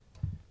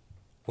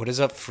What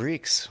is up,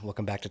 freaks?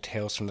 Welcome back to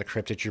Tales from the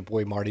Crypt. It's your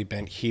boy Marty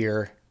Bent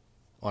here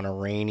on a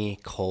rainy,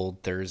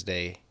 cold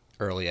Thursday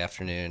early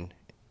afternoon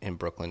in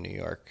Brooklyn, New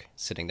York,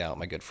 sitting down with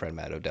my good friend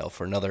Matt Odell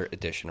for another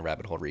edition of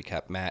Rabbit Hole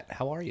Recap. Matt,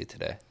 how are you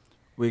today?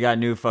 We got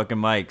new fucking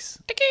mics.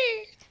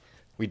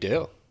 We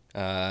do.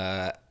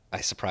 I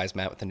surprised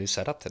Matt with a new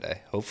setup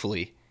today.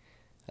 Hopefully,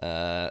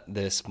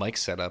 this mic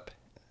setup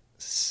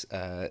is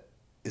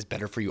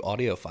better for you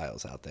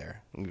audiophiles out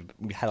there.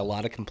 We had a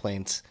lot of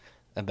complaints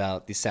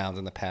about the sounds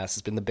in the past.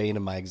 It's been the bane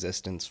of my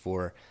existence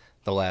for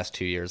the last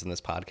 2 years in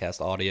this podcast.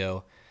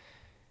 Audio,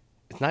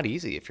 it's not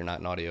easy if you're not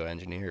an audio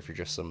engineer, if you're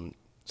just some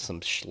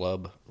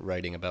schlub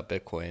writing about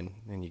Bitcoin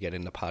and you get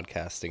into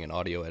podcasting and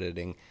audio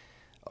editing.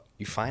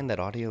 You find that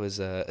audio is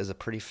a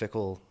pretty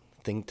fickle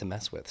thing to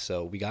mess with.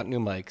 So we got new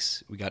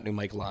mics, we got new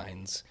mic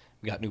lines,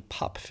 we got new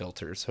pop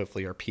filters.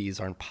 Hopefully our P's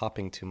aren't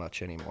popping too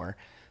much anymore.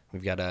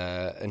 We've got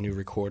a new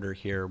recorder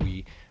here.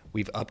 We've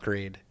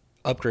upgraded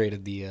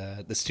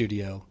the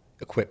studio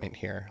equipment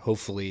here.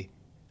 Hopefully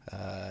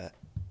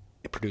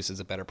it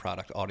produces a better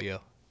product audio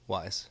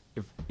wise.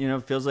 It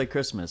feels like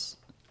Christmas.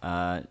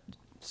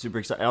 Super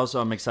excited. Also,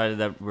 I'm excited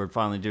that we're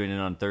finally doing it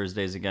on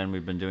Thursdays again.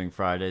 We've been doing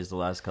Fridays the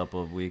last couple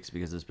of weeks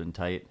because it's been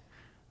tight.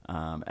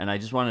 And I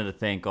just wanted to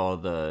thank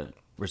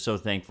we're so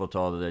thankful to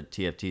all the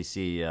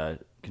TFTC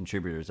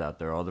contributors out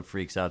there, all the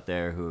freaks out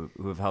there who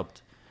have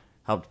helped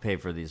pay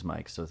for these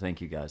mics. So thank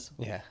you guys.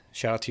 Yeah.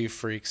 Shout out to you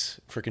freaks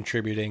for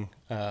contributing.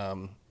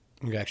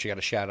 We actually got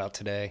a shout out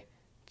today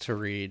to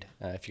read.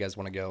 If you guys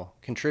want to go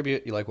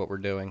contribute, you like what we're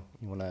doing,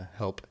 you want to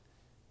help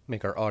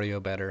make our audio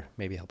better,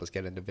 maybe help us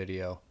get into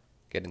video,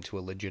 get into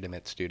a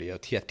legitimate studio,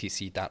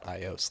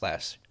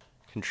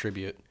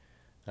 tftc.io/contribute.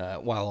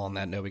 While on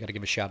that note, we got to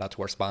give a shout out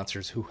to our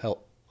sponsors who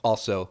help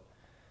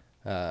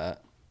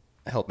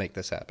make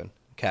this happen.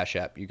 Cash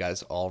App, you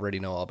guys already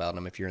know all about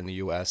them. If you're in the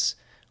U.S.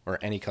 or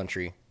any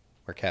country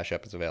where Cash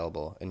App is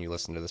available and you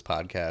listen to this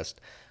podcast,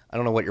 I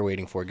don't know what you're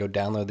waiting for. Go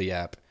download the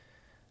app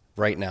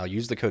right now.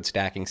 Use the code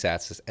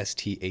STACKINGSATS,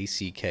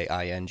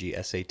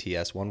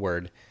 STACKINGSATS, one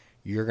word.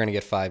 You're going to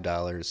get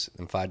 $5,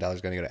 and $5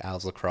 is going to go to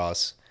Al's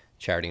Lacrosse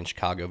charity in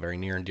Chicago, very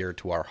near and dear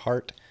to our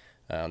heart.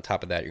 On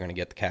top of that, you're going to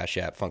get the Cash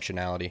App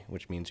functionality,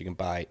 which means you can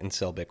buy and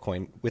sell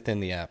Bitcoin within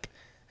the app,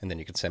 and then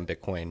you can send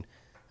Bitcoin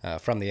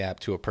from the app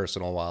to a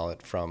personal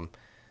wallet, from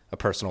a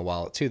personal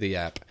wallet to the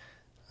app.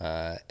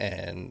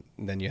 And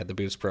then you had the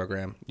Boost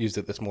program. Used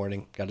it this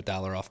morning, got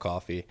 $1 off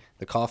coffee.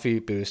 The coffee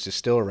Boost is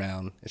still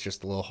around. It's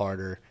just a little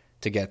harder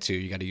to get to.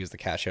 You got to use the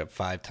Cash App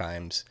 5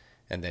 times,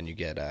 and then you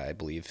get, I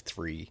believe,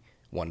 3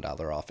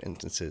 $1 off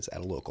instances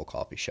at a local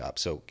coffee shop.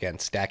 So again,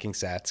 stacking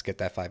sats, get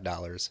that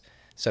 $5,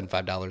 send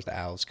 $5 to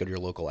Al's, go to your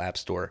local app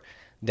store,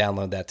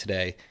 download that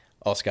today.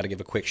 Also got to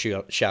give a quick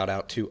shout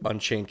out to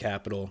Unchained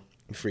Capital.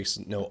 You freaks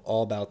know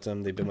all about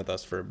them. They've been with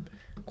us for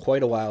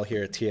quite a while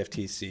here at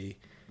TFTC,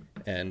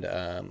 and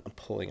I'm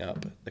pulling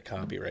up the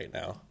copy right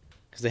now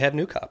because they have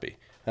new copy.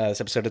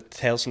 This episode of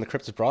Tales from the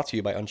Crypt is brought to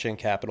you by Unchained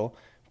Capital.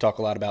 We talk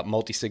a lot about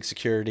multi-sig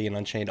security, and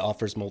Unchained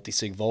offers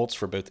multi-sig vaults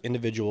for both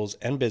individuals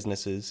and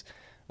businesses.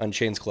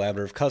 Unchained's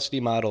collaborative custody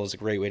model is a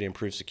great way to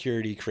improve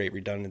security, create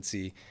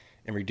redundancy,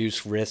 and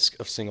reduce risk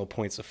of single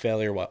points of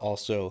failure while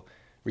also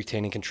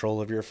retaining control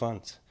of your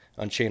funds.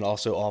 Unchained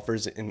also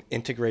offers an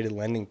integrated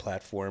lending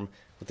platform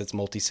with its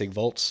multi-sig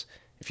vaults.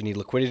 If you need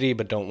liquidity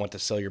but don't want to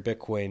sell your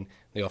Bitcoin,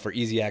 they offer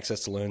easy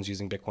access to loans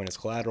using Bitcoin as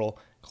collateral.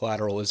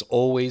 Collateral is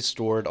always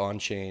stored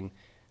on-chain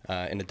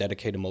in a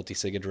dedicated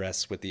multi-sig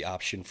address with the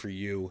option for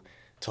you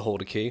to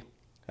hold a key.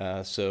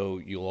 So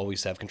you'll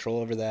always have control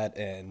over that,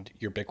 and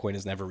your Bitcoin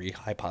is never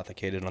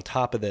rehypothecated. On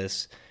top of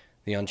this,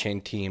 the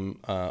Unchained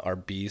team are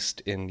beast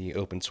in the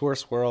open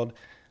source world.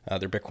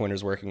 Their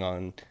Bitcoiners working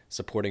on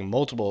supporting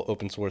multiple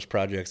open source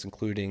projects,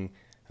 including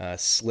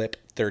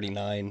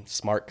Slip39,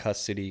 Smart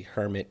Custody,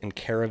 Hermit, and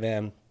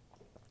Caravan.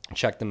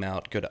 Check them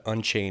out. Go to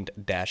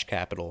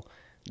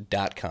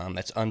unchained-capital.com.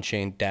 That's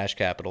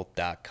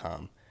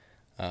unchained-capital.com.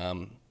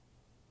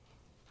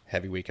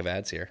 Heavy week of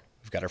ads here.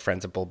 We've got our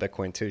friends at Bull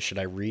Bitcoin too. Should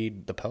I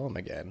read the poem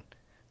again?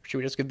 Or should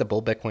we just give the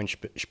Bull Bitcoin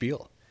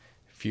spiel?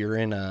 If you're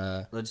in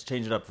Let's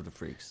change it up for the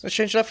freaks. Let's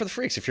change it up for the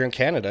freaks. If you're in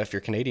Canada, if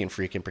you're a Canadian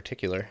freak in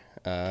particular,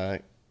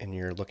 and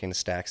you're looking to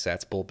stack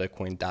sats,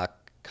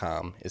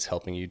 bullbitcoin.com is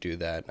helping you do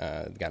that.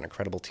 They've got an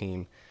incredible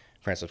team.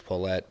 Francis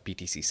Paulette,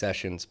 BTC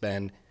Sessions,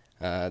 Ben.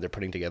 They're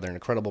putting together an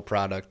incredible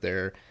product.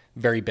 They're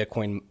very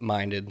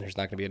Bitcoin-minded. There's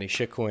not going to be any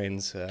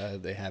shitcoins.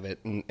 They have it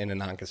in a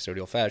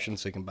non-custodial fashion,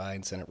 so you can buy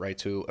and send it right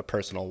to a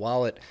personal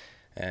wallet.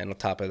 And on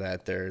top of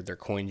that, they're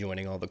coin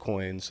joining all the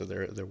coins, so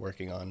they're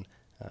working on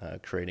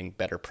creating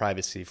better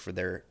privacy for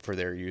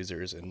their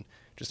users and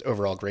just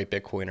overall great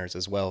Bitcoiners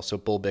as well. So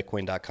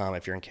bullbitcoin.com.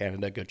 If you're in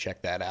Canada, go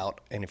check that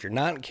out. And if you're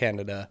not in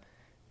Canada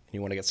and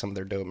you want to get some of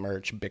their dope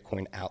merch,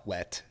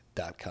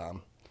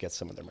 bitcoinoutlet.com. Get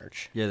some of their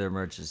merch. Yeah, their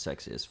merch is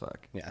sexy as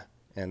fuck. Yeah.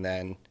 And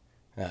then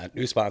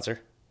new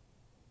sponsor.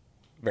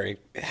 Very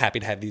happy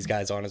to have these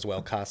guys on as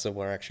well. Casa,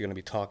 we're actually going to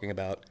be talking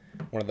about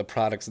one of the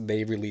products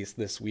they released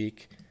this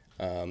week.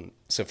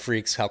 So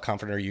freaks, how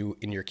confident are you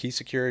in your key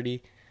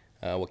security?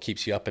 What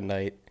keeps you up at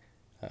night?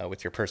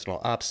 With your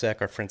personal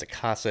OPSEC, our friends at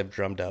Casa have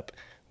drummed up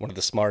one of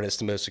the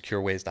smartest and most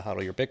secure ways to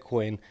hodl your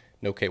Bitcoin.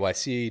 No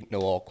KYC,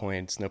 no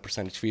altcoins, no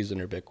percentage fees on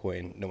your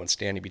Bitcoin, no one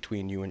standing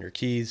between you and your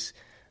keys.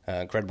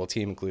 Incredible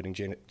team, including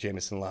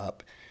Jameson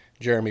Lopp,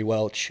 Jeremy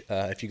Welch.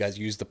 If you guys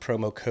use the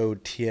promo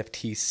code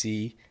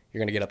TFTC, you're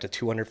going to get up to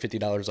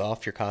 $250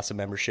 off your Casa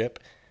membership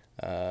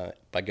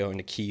by going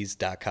to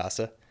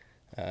keys.casa.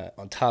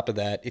 On top of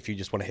that, if you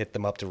just want to hit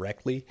them up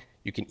directly,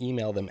 you can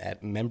email them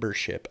at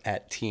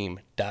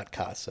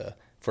membership@team.casa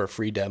for a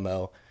free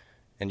demo,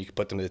 and you can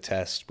put them to the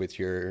test with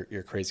your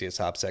craziest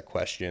OPSEC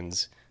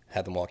questions,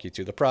 have them walk you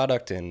through the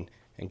product, and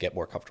get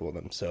more comfortable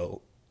with them.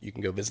 So you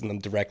can go visit them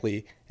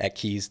directly at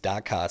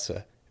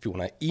keys.casa. If you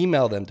want to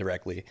email them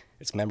directly,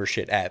 it's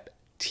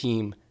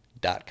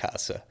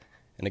membership@team.casa.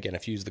 And again,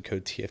 if you use the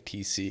code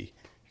TFTC,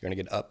 you're going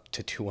to get up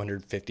to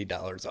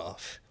 $250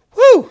 off.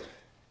 Woo!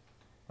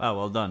 Wow,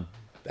 well done.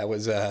 That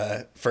was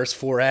first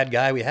 4-ad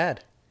guy we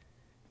had.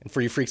 And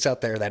for you freaks out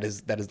there, that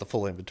is the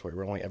full inventory.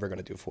 We're only ever going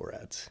to do 4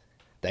 ads.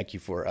 Thank you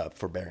for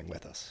bearing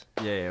with us.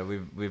 Yeah,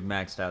 we've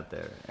maxed out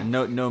there, and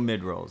no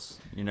mid rolls.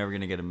 You're never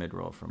gonna get a mid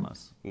roll from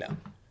us. No,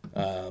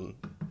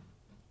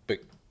 but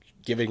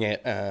giving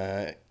it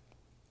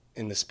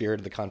in the spirit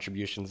of the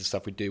contributions and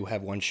stuff, we do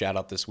have one shout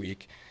out this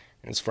week,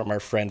 and it's from our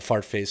friend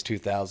Fartface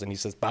 2000. He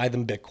says, "Buy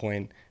them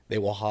Bitcoin; they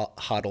will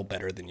hodl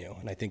better than you."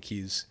 And I think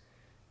he's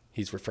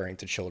referring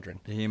to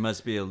children. He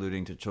must be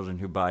alluding to children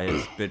who buy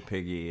his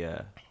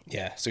BitPiggy.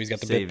 Yeah, so he's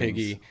got the savings.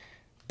 BitPiggy.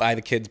 Buy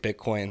the kids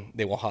Bitcoin.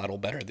 They will hodl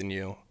better than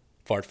you.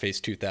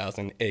 Fartface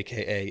 2000,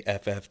 a.k.a.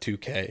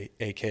 FF2K,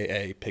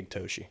 a.k.a.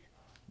 Pigtoshi.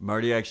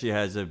 Marty actually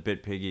has a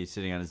BitPiggy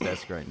sitting on his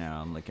desk right now.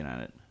 I'm looking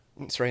at it.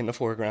 It's right in the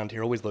foreground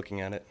here, always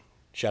looking at it.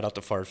 Shout out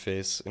to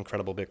Fartface,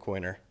 incredible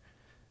Bitcoiner.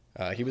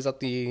 He was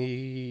at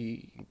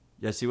the...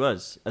 Yes, he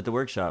was at the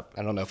workshop.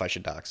 I don't know if I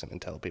should dox him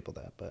and tell people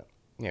that, but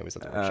yeah, he was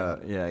at the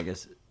workshop. Yeah, I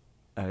guess.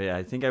 Yeah,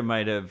 I think I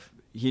might have.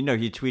 He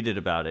tweeted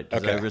about it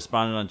because Okay. I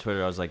responded on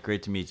Twitter. I was like,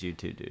 "Great to meet you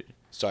too, dude."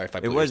 Sorry if I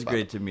It blew was your spot.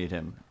 great to meet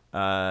him.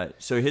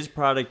 So his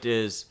product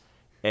is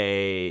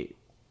it's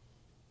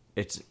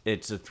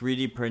a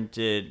 3D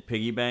printed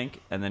piggy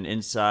bank, and then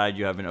inside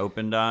you have an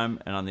open dime,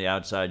 and on the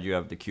outside you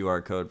have the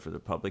QR code for the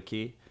public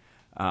key.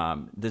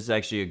 This is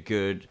actually a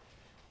good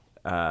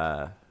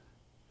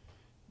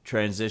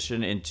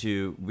transition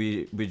into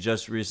we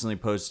just recently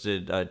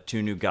posted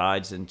 2 new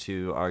guides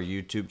into our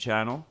YouTube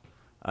channel.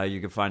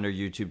 You can find our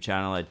YouTube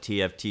channel at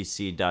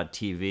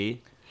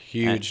tftc.tv.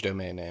 Huge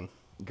domain name.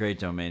 Great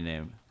domain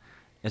name.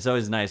 It's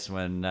always nice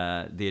when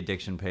the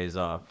addiction pays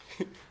off.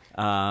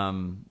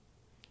 And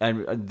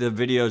the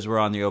videos were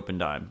on the Open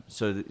Dime.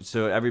 So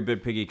every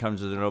BitPiggy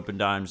comes with an Open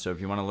Dime. So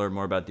if you want to learn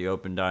more about the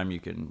Open Dime, you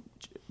can.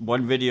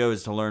 One video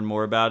is to learn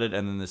more about it,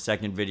 and then the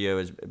second video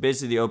is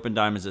basically the Open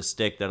Dime is a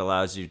stick that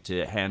allows you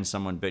to hand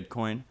someone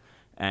Bitcoin,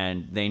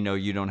 and they know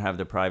you don't have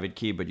the private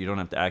key, but you don't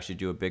have to actually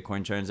do a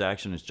Bitcoin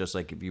transaction. It's just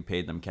like if you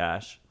paid them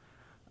cash.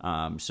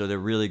 So they're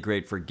really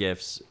great for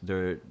gifts.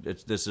 This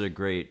is a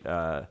great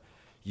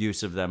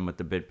use of them with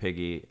the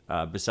BitPiggy,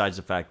 besides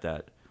the fact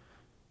that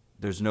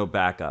there's no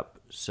backup.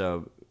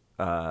 So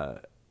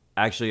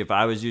actually, if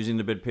I was using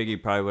the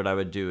BitPiggy, probably what I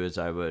would do is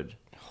I would...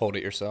 Hold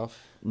it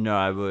yourself? No,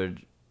 I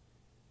would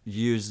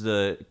use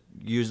the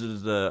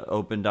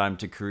Open Dime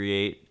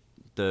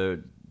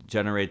to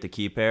generate the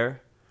key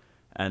pair.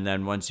 And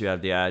then once you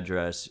have the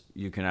address,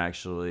 you can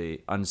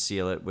actually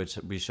unseal it, which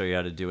we show you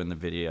how to do in the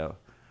video.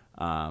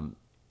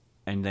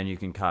 And then you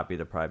can copy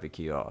the private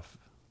key off.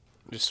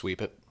 Just sweep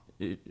it?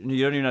 You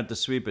don't even have to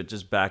sweep it,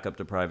 just back up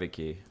the private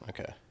key.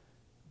 Okay.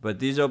 But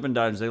these Open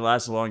Dimes, they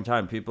last a long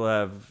time. People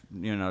have,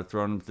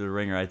 thrown them through the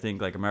ringer. I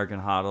think like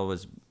American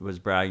Hodl was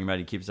bragging about it.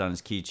 He keeps it on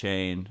his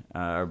keychain.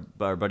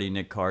 Our buddy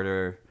Nick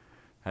Carter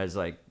has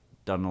like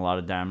done a lot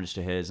of damage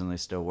to his, and they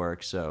still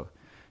work. So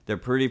they're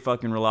pretty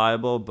fucking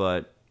reliable,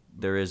 but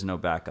there is no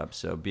backup.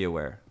 So be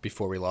aware.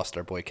 Before we lost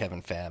our boy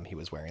Kevin Pham, he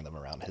was wearing them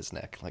around his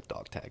neck like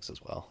dog tags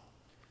as well.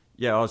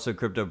 Yeah, also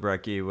Crypto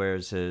Brecky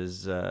wears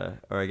his, or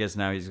I guess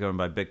now he's going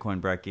by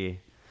Bitcoin Brecky.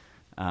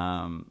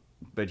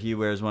 But he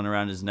wears one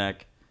around his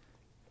neck,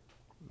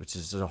 which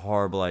is a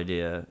horrible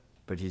idea,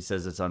 but he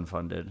says it's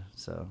unfunded,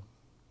 so.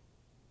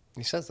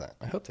 He says that.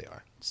 I hope they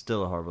are.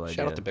 Still a horrible idea.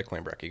 Shout out to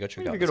Bitcoin Brecky. Go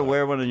check If out you're his going to art.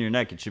 wear one on your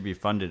neck, it should be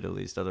funded at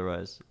least,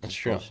 otherwise That's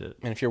it's true. bullshit.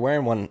 And if you're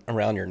wearing one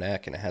around your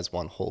neck and it has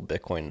one whole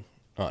Bitcoin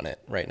on it,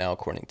 right now,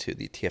 according to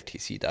the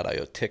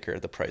TFTC.io ticker,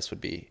 the price would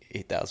be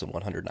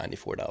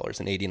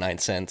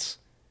 $8,194.89.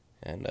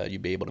 And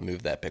you'd be able to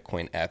move that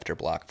Bitcoin after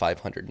block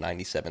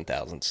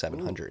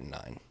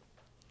 597,709.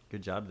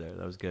 Good job there.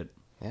 That was good.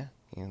 Yeah,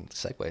 and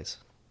segues.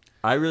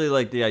 I really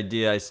like the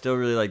idea. I still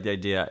really like the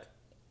idea.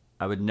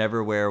 I would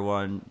never wear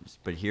one,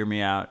 but hear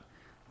me out,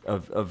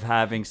 of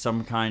having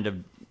some kind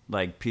of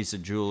like piece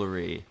of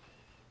jewelry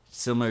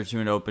similar to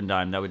an Open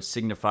Dime that would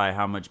signify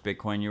how much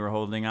Bitcoin you were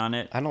holding on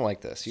it. I don't like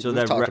this. So We've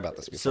that talked about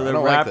this before. So I that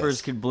don't like rappers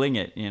this. could bling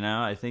it,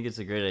 I think it's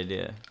a great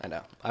idea. I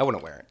know. I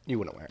wouldn't wear it. You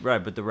wouldn't wear it.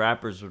 Right, but the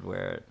rappers would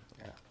wear it.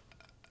 Yeah.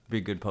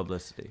 Be good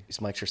publicity. These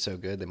mics are so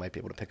good, they might be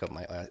able to pick up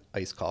my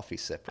iced coffee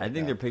sip. I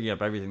think they're picking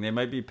up everything. They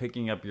might be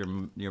picking up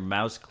your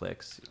mouse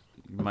clicks.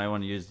 You might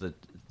want to use the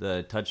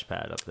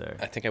touchpad up there.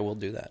 I think I will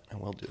do that. I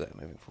will do that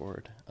moving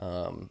forward.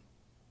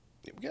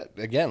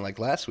 Again, like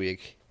last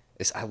week,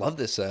 I love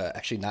this.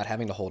 Actually, not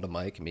having to hold a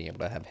mic and being able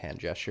to have hand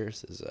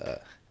gestures is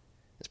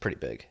pretty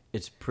big.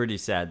 It's pretty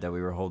sad that we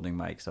were holding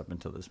mics up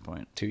until this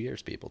point. 2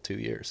 years, people. 2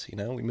 years. You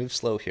know, we move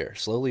slow here,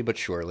 slowly but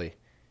surely.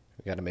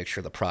 We got to make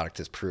sure the product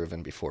is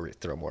proven before we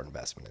throw more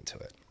investment into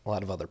it. A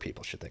lot of other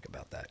people should think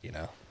about that. You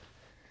know,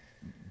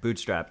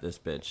 bootstrap this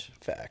bitch.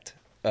 Fact.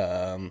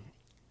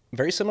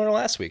 Very similar to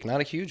last week. Not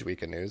a huge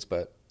week of news,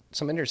 but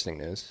some interesting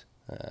news.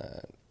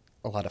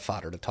 A lot of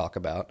fodder to talk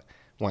about.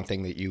 One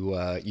thing that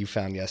you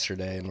found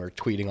yesterday and were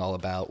tweeting all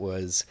about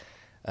was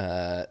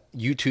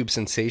YouTube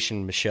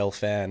sensation Michelle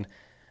Phan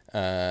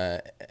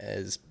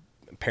has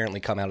apparently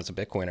come out as a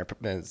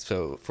Bitcoiner.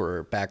 So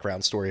for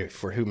background story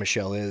for who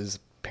Michelle is,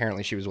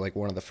 apparently she was like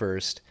one of the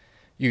first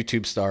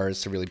YouTube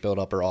stars to really build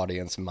up her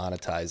audience and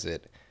monetize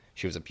it.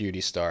 She was a beauty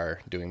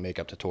star doing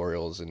makeup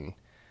tutorials and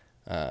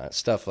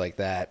stuff like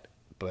that.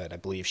 But I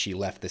believe she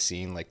left the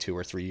scene like 2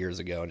 or 3 years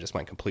ago and just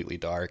went completely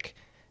dark,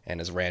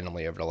 and has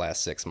randomly over the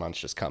last 6 months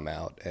just come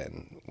out,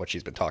 and what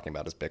she's been talking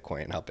about is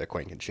Bitcoin and how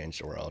Bitcoin can change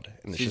the world.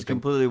 And she's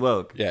completely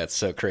woke. Yeah, it's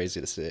so crazy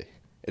to see.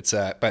 It's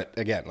but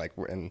again, like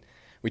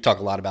we talk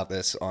a lot about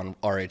this on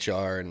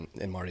RHR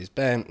and Marty's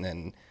Bent,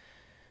 and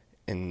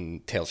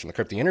in Tales from the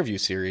Crypt, the interview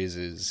series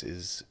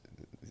is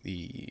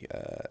the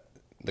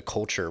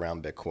culture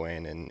around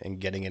Bitcoin and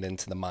getting it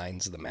into the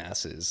minds of the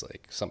masses.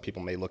 Like some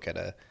people may look at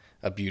a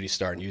beauty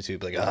star on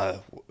YouTube like,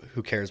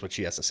 who cares what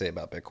she has to say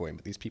about Bitcoin?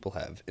 But these people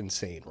have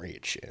insane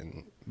reach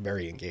and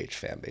very engaged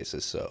fan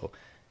bases. So,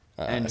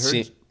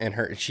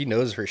 she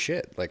knows her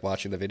shit. Like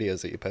watching the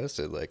videos that you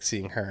posted, like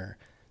seeing her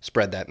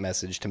spread that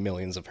message to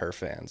millions of her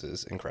fans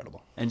is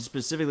incredible. And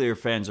specifically, her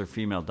fans are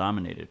female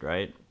dominated,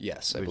 right?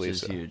 Yes, I believe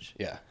so. Which is huge.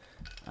 Yeah.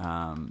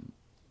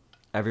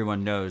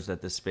 Everyone knows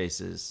that the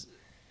space is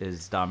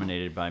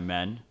dominated by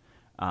men.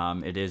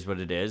 It is what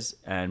it is,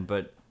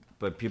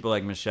 but people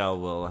like Michelle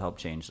will help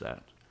change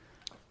that.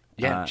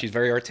 Yeah, she's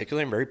very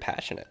articulate and very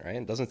passionate, right?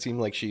 It doesn't seem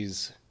like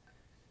she's,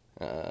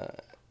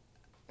 at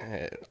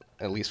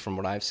least from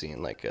what I've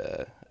seen, like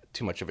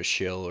too much of a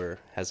shill or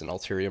has an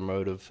ulterior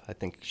motive. I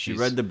think she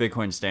read the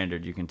Bitcoin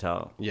Standard. You can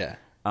tell. Yeah.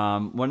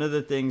 One of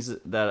the things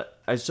that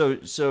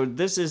so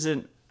this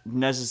isn't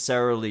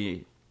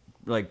necessarily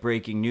like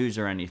breaking news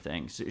or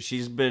anything. So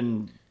she's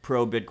been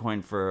pro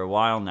Bitcoin for a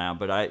while now,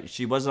 but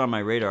she wasn't on my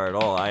radar at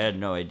all. I had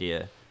no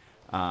idea.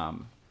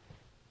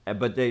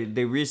 But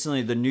they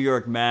recently, the New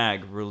York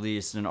Mag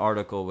released an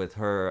article with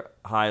her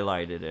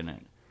highlighted in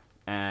it.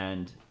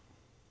 And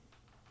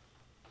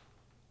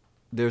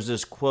there's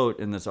this quote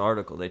in this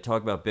article. They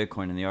talk about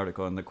Bitcoin in the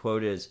article, and the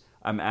quote is,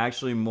 "I'm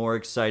actually more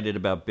excited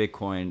about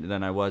Bitcoin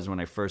than I was when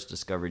I first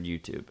discovered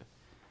YouTube."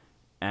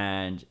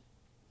 And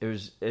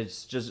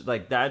it's just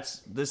like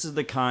this is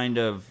the kind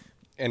of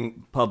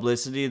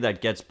publicity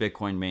that gets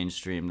Bitcoin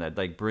mainstream, that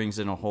like brings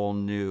in a whole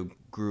new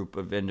group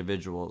of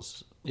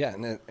individuals. Yeah,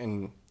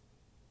 and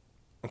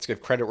let's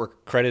give credit where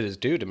credit is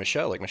due to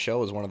Michelle. Like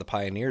Michelle was one of the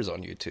pioneers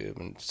on YouTube,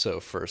 and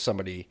so for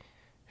somebody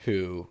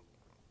who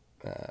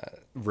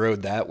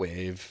rode that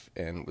wave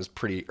and was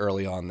pretty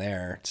early on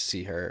there, to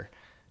see her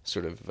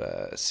sort of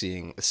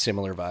seeing a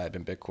similar vibe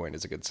in Bitcoin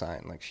is a good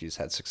sign. Like she's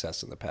had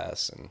success in the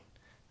past, and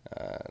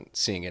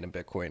seeing it in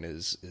Bitcoin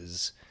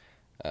is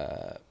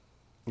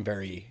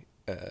very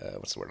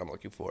what's the word I'm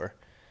looking for?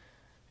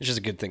 It's just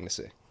a good thing to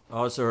see.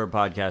 Also, her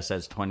podcast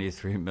has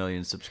 23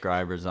 million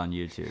subscribers on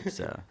YouTube.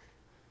 So,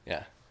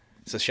 yeah.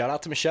 So shout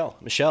out to Michelle.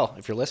 Michelle,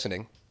 if you're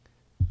listening,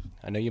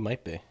 I know you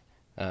might be.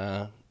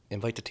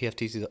 Invite to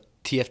TFTC.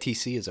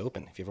 TFTC is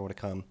open. If you ever want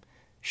to come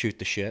shoot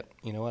the shit,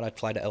 you know what? I'd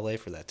fly to LA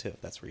for that too,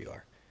 if that's where you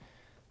are.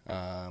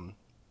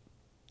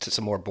 To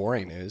some more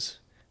boring news.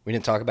 We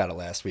didn't talk about it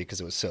last week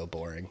because it was so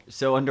boring.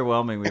 So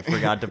underwhelming, we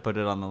forgot to put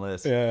it on the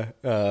list. Yeah.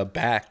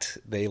 Bakkt,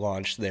 they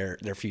launched their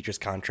futures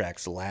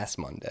contracts last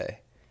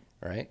Monday,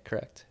 right?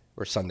 Correct?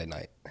 Or Sunday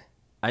night?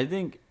 I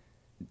think,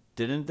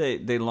 didn't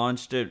they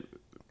launched it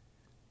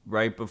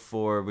right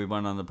before we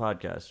went on the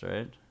podcast,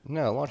 right?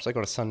 No, it launched like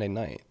on a Sunday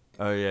night.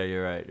 Oh, yeah,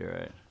 you're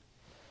right.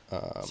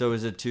 So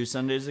was it 2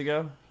 Sundays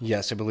ago?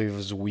 Yes, I believe it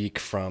was a week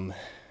from...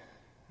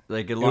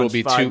 Like it launched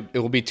it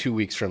will be 2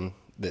 weeks from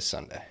this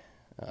Sunday.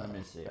 Let me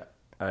see.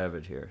 I have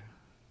it here.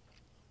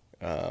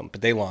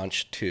 But they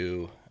launched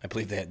to, I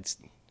believe they had,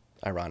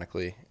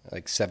 ironically,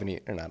 like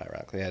 70, or not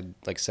ironically, they had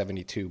like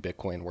 72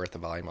 Bitcoin worth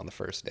of volume on the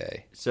first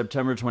day.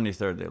 September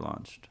 23rd they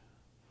launched.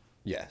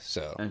 Yeah,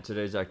 so. And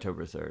today's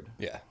October 3rd.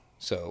 Yeah,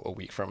 so a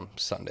week from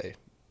Sunday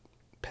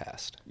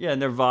passed. Yeah, and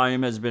their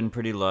volume has been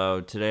pretty low.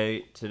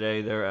 Today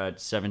they're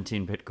at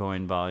 17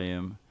 Bitcoin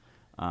volume.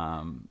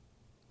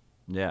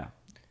 Yeah.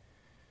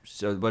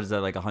 So what is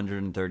that, like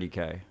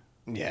 130K?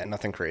 Yeah,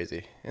 nothing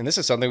crazy. And this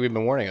is something we've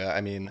been warning. I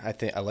mean,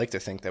 I like to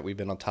think that we've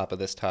been on top of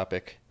this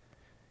topic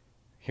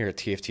here at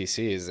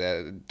TFTC, is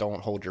that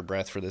don't hold your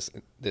breath for this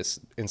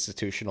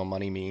institutional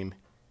money meme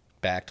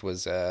backed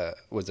was a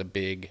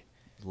big,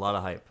 A lot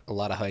of hype. a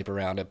lot of hype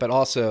around it, but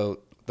also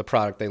the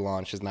product they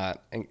launched is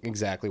not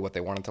exactly what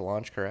they wanted to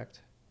launch.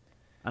 Correct?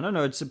 I don't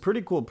know. It's a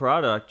pretty cool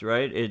product,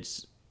 right?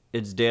 It's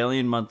daily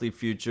and monthly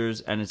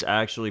futures, and it's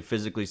actually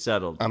physically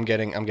settled. I'm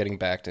getting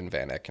backed and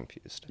VanEck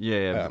confused.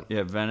 Yeah.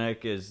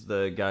 VanEck is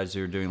the guys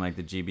who are doing like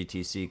the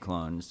GBTC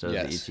clone instead of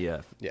Yes. the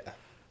ETF. Yeah.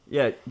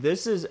 Yeah,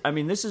 this is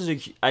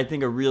I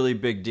think a really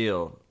big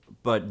deal,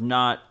 but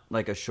not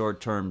like a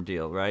short-term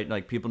deal, right?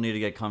 Like people need to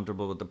get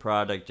comfortable with the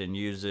product and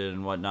use it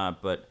and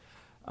whatnot, but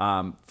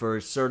for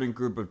a certain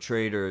group of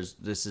traders,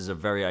 this is a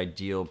very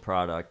ideal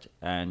product,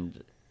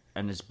 and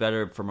it's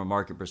better from a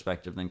market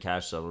perspective than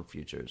cash settled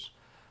futures.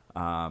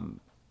 But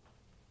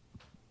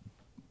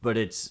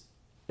it's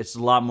a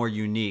lot more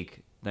unique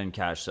than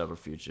cash settled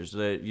futures.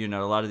 A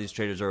lot of these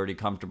traders are already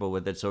comfortable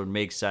with it, so it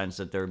makes sense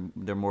that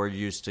they're more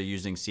used to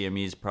using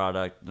CME's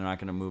product. They're not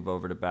going to move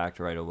over to backed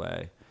right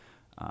away.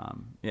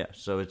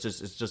 So it's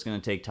just going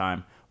to take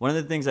time. One of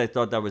the things I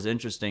thought that was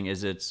interesting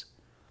is it's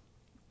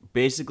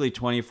basically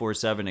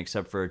 24/7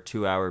 except for a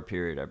 2-hour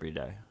period every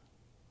day.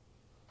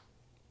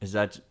 Is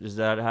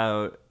that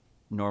how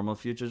normal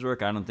futures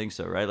work? I don't think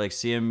so, right? Like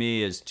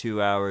CME is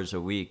 2 hours a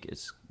week.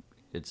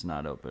 It's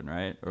not open,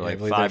 right? Or like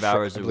 5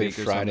 hours a week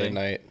or Friday something.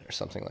 night or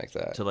something like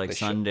that. To like They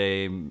should-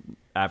 Sunday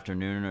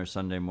afternoon or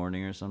Sunday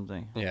morning or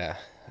something. Yeah,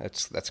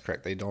 that's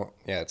correct. They don't.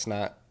 Yeah, it's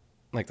not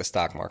like the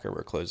stock market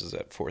where it closes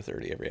at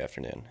 4:30 every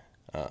afternoon.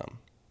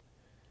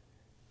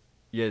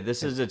 Yeah,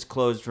 it's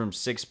closed from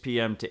 6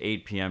 p.m. to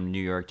 8 p.m.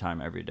 New York time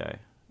every day.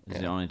 It's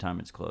the Yeah. only time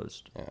it's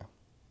closed. Yeah,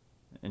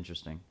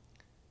 Interesting.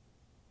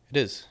 it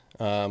is.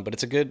 But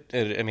it's a good.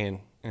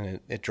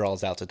 It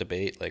draws out the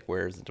debate. Like,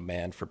 where's the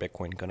demand for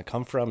Bitcoin going to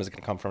come from? Is it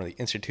going to come from the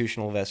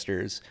institutional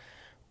investors,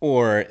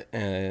 or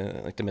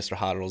like the Mr.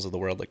 Hodls of the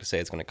world like to say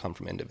it's going to come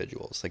from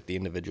individuals? Like the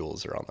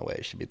individuals are on the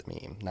way should be the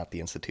meme, not the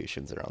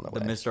institutions that are on the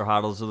The way. Mr.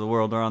 Hodls of the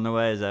world are on the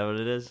way. Is that what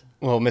it is?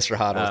 Well, Mr.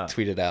 Hodl Oh.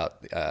 tweeted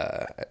out.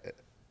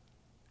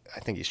 I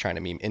think he's trying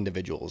to meme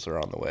individuals are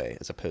on the way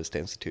as opposed to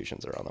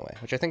institutions are on the way,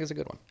 which I think is a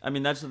good one. I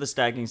mean, that's what the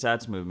stacking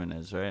sats movement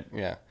is, right?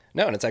 Yeah.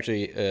 No, and it's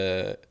actually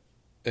a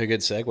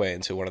good segue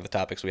into one of the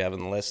topics we have on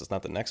the list. It's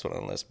not the next one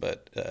on the list,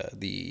 but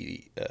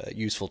the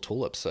Useful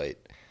Tulip site.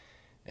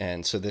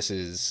 And so this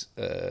is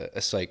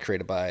a site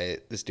created by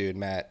this dude,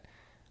 Matt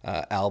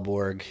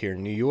Alborg, here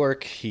in New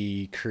York.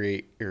 He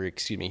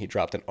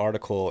dropped an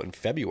article in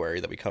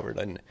February that we covered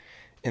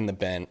in the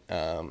Bent.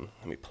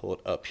 Let me pull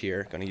it up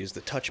here. Going to use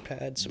the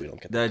touchpad so we don't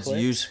get That's the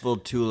clicks.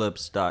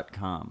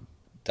 usefultulips.com.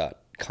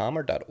 .com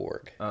or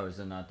 .org? Oh, is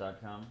it not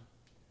 .com?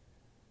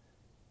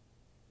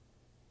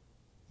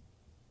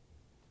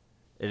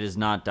 It is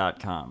not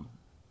 .com.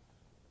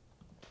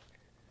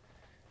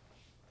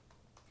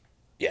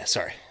 Yeah,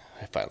 sorry.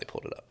 I finally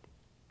pulled it up.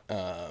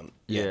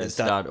 It's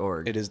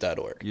 .org. It is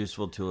 .org.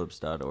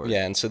 Usefultulips.org.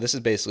 Yeah, and so this is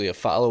basically a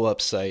follow-up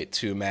site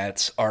to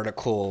Matt's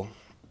article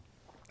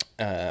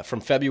from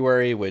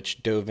February,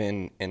 which dove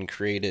in and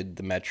created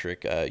the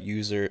metric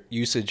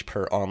usage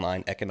per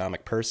online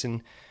economic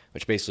person,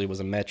 which basically was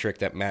a metric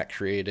that Matt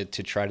created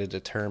to try to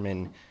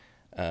determine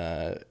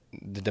the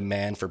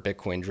demand for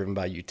Bitcoin driven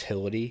by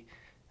utility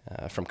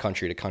from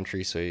country to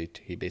country. So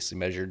he basically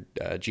measured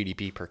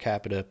GDP per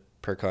capita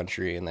per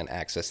country, and then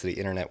access to the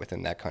internet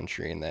within that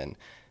country, and then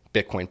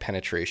Bitcoin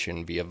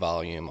penetration via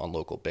volume on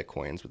local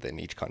Bitcoins within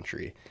each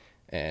country.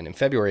 And in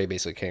February, he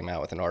basically came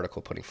out with an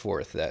article putting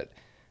forth that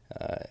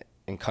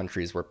in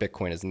countries where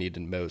Bitcoin is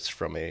needed most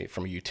from a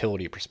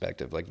utility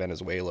perspective, like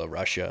Venezuela,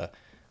 Russia,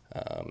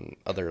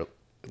 other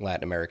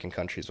Latin American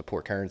countries with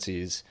poor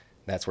currencies,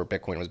 that's where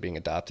Bitcoin was being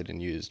adopted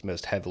and used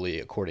most heavily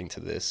according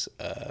to this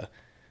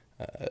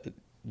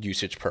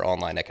usage per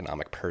online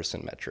economic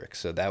person metric.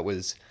 So that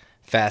was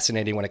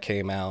fascinating when it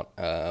came out.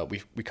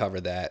 We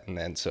covered that. And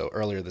then so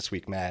earlier this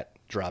week, Matt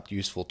dropped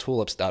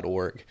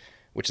usefultulips.org,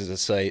 which is a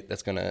site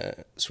that's going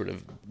to sort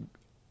of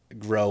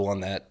grow on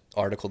that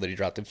article that he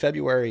dropped in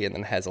February, and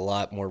then has a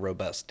lot more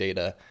robust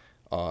data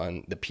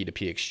on the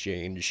P2P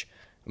exchange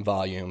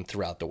volume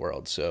throughout the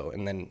world. So,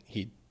 and then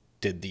he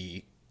did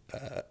the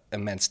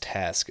immense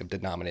task of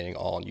denominating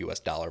all in US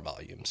dollar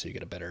volume. So you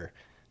get a better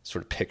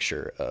sort of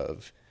picture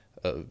of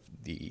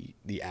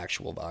the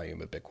actual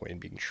volume of Bitcoin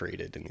being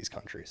traded in these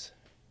countries.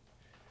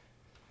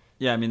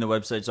 Yeah, I mean, the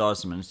website's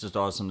awesome, and it's just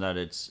awesome that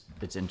it's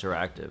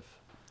interactive.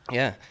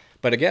 Yeah.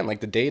 But again,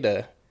 like the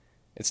data,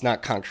 it's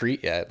not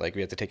concrete yet. Like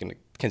we have to take into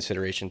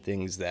consideration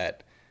things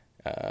that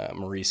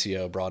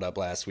Mauricio brought up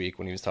last week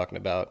when he was talking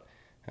about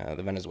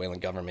the Venezuelan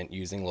government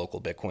using local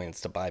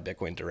Bitcoins to buy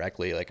Bitcoin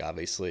directly. Like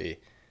obviously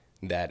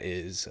that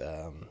is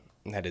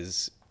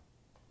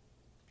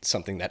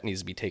something that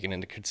needs to be taken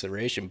into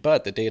consideration.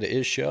 But the data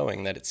is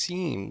showing that it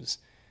seems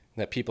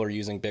that people are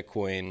using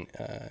Bitcoin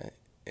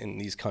in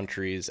these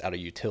countries out of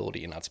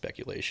utility and not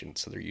speculation.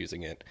 So they're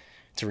using it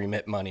to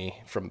remit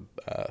money from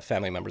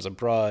family members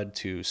abroad,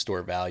 to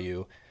store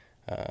value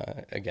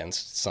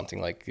against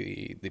something like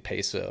the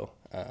peso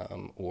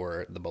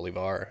or the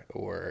bolivar,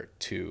 or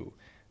to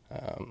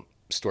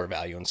store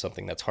value in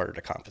something that's harder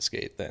to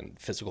confiscate than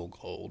physical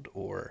gold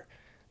or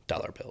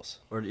dollar bills.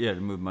 Or to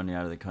move money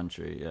out of the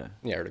country. Yeah.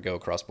 Yeah, or to go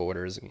across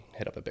borders and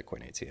hit up a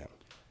Bitcoin ATM.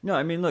 No,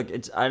 I mean, look,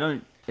 it's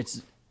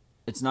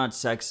not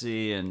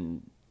sexy,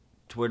 and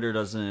Twitter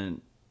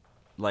doesn't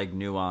like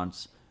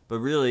nuance. But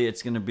really,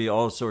 it's going to be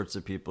all sorts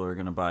of people are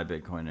going to buy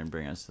Bitcoin and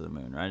bring us to the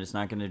moon, right? It's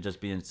not going to just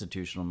be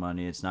institutional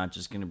money. It's not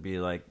just going to be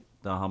like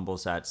the humble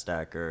sat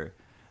stacker.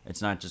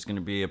 It's not just going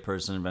to be a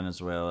person in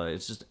Venezuela.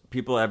 It's just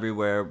people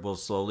everywhere will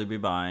slowly be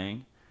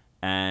buying,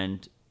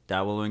 and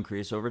that will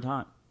increase over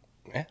time.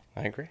 Yeah,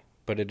 I agree.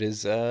 But it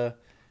is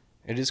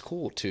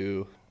cool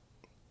to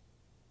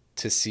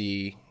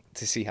see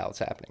how it's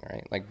happening,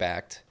 right? Like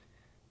Backed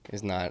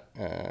is not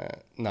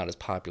as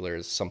popular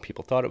as some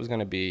people thought it was going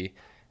to be,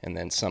 and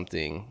then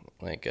something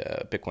like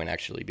Bitcoin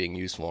actually being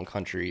useful in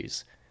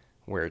countries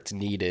where it's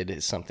needed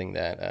is something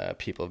that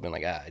people have been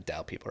like, I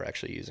doubt people are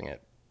actually using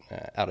it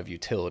out of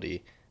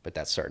utility, but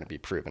that's starting to be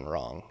proven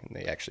wrong, and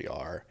they actually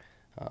are.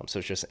 So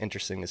it's just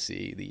interesting to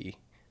see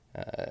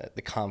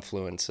the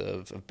confluence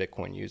of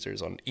Bitcoin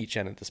users on each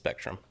end of the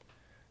spectrum.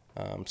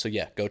 So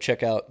yeah, go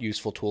check out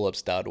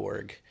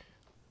usefultulips.org.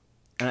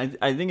 And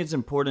I think it's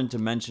important to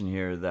mention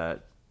here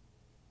that,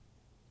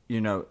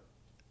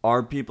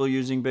 are people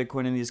using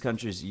Bitcoin in these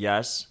countries?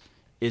 Yes.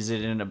 Is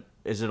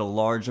it a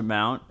large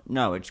amount?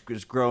 No, it's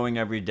growing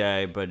every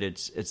day, but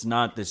it's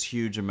not this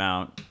huge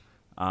amount.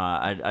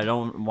 I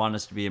don't want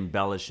us to be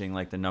embellishing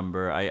like the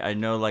number. I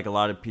know like a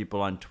lot of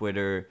people on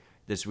Twitter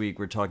this week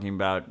were talking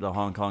about the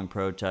Hong Kong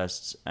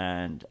protests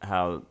and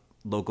how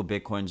local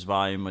Bitcoin's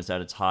volume was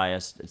at its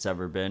highest it's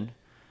ever been.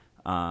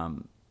 Yeah,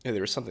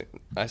 there was something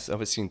I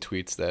was seeing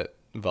tweets that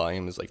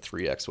volume is like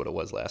 3x what it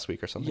was last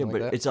week or something like that.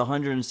 Yeah, but it's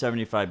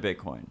 175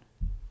 Bitcoin.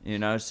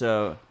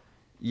 So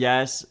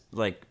yes,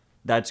 like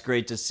that's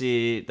great to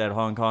see that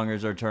Hong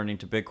Kongers are turning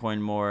to Bitcoin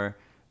more,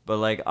 but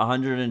like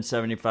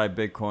 175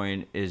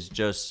 Bitcoin is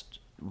just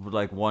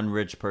like one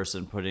rich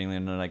person putting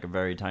in like a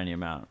very tiny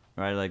amount,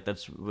 right? Like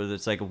it's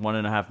like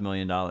 $1.5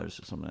 million or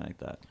something like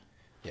that.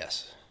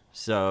 Yes.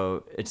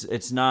 So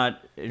it's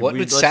not. What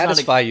would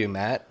satisfy you,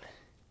 Matt?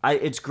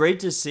 It's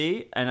great to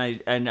see,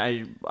 and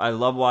I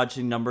love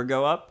watching number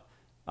go up.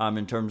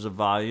 In terms of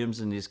volumes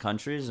in these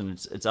countries, and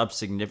it's up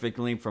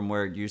significantly from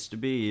where it used to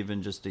be,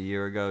 even just a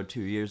year ago, 2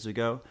 years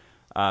ago.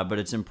 But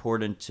it's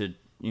important to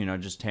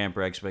just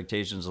tamper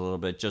expectations a little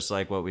bit, just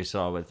like what we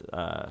saw with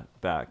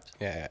Backed.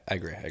 Yeah, I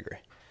agree.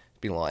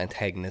 Being a little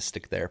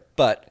antagonistic there,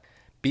 but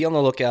be on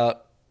the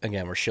lookout.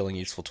 Again, we're shilling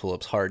Useful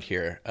Tulips hard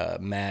here.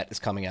 Matt Alborg is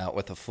coming out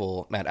with a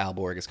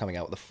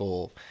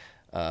full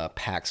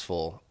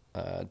Paxful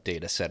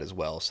data set as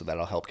well, so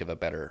that'll help give a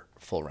better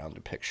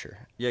full-rounded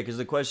picture. Yeah, because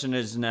the question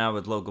is now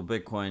with local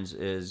Bitcoins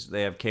is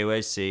they have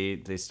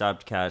KYC, they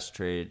stopped cash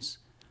trades.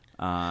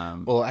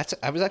 Well,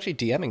 I was actually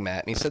DMing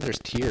Matt, and he said there's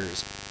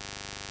tiers.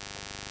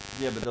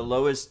 Yeah, but the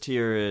lowest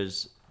tier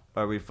is,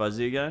 are we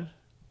fuzzy again?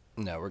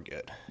 No, we're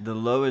good. The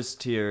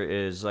lowest tier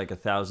is like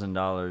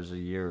 $1,000 a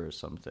year or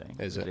something.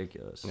 Is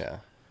ridiculous. It? Yeah.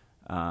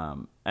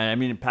 And I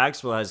mean,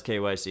 Paxful has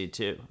KYC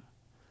too.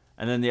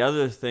 And then the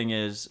other thing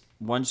is,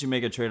 once you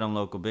make a trade on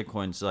local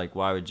Bitcoins, like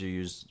why would you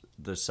use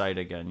the site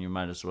again? You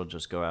might as well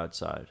just go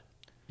outside.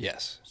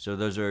 Yes. So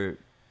those are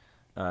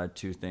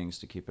two things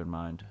to keep in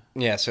mind.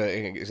 Yeah, so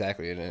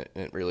exactly. And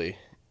it really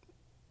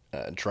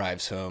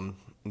drives home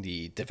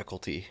the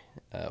difficulty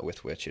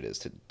with which it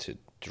is to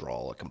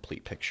draw a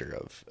complete picture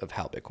of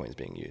how Bitcoin is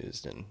being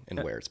used and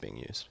where it's being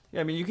used.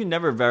 Yeah, I mean, you can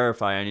never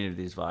verify any of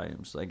these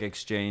volumes, like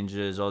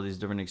exchanges, all these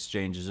different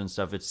exchanges and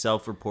stuff. It's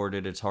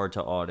self-reported. It's hard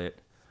to audit.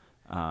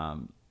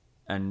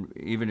 And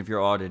even if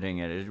you're auditing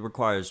it, it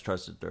requires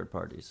trusted third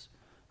parties.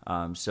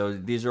 So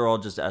these are all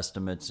just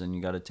estimates, and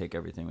you got to take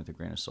everything with a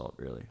grain of salt,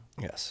 really.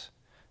 Yes.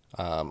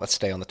 Let's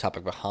stay on the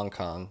topic of Hong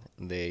Kong.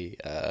 They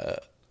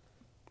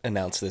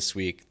announced this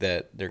week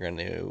that they're going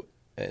to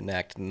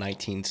enact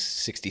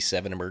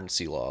 1967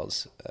 emergency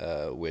laws,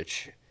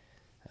 which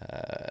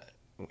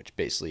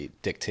basically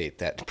dictate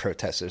that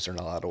protesters are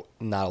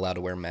not allowed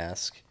to wear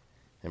masks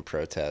in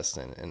protest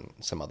and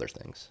some other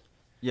things.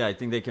 Yeah, I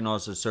think they can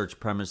also search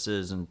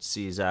premises and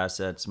seize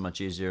assets much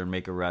easier and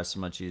make arrests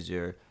much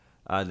easier.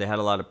 They had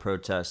a lot of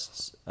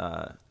protests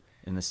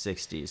in the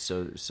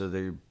 60s, so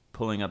they're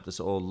pulling up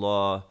this old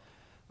law.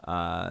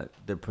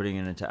 They're putting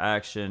it into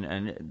action,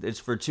 and it's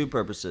for two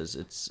purposes.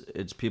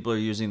 It's people are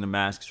using the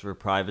masks for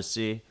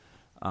privacy.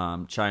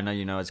 China,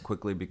 has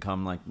quickly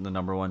become like the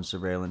number one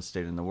surveillance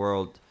state in the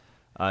world,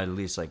 at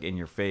least like in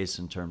your face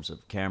in terms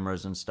of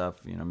cameras and stuff.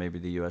 Maybe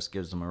the U.S.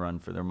 gives them a run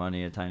for their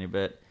money a tiny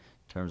bit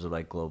in terms of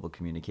like global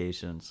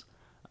communications.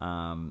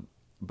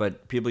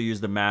 But people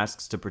use the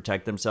masks to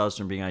protect themselves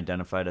from being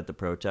identified at the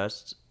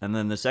protests. And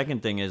then the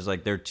second thing is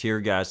like they're tear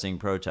gassing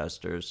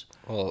protesters.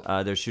 Well,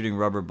 they're shooting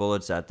rubber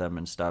bullets at them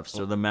and stuff.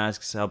 So the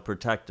masks help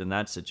protect in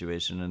that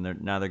situation.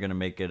 And now they're going to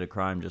make it a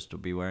crime just to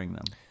be wearing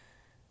them.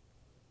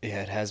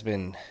 Yeah, it has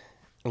been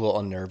a little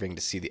unnerving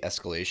to see the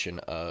escalation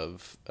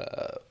of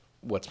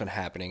what's been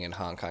happening in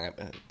Hong Kong.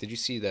 Did you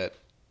see that,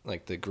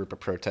 like the group of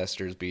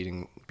protesters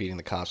beating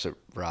the cops with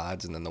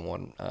rods, and then the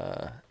one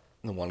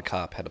the one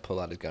cop had to pull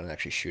out his gun and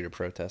actually shoot a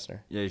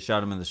protester. Yeah, he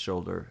shot him in the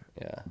shoulder.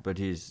 Yeah. But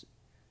he's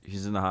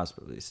in the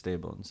hospital. He's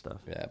stable and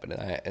stuff. Yeah, but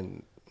I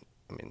mean,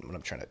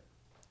 what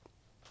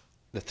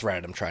the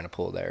thread I'm trying to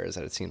pull there is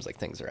that it seems like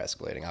things are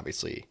escalating.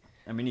 Obviously,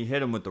 I mean, he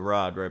hit him with the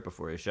rod right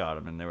before he shot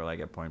him, and they were like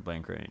at point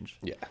blank range.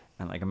 yeah,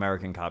 And like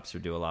American cops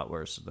would do a lot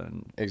worse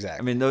than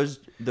exactly. I mean,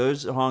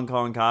 those Hong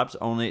Kong cops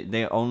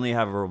only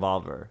have a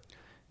revolver.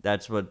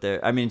 That's what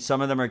they're. I mean,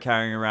 some of them are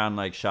carrying around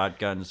like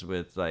shotguns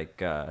with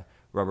like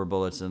rubber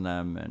bullets in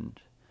them and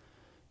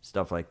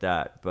stuff like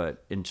that.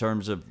 But in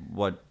terms of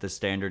what the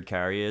standard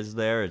carry is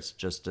there, it's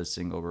just a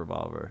single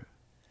revolver.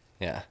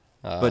 Yeah,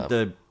 But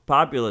the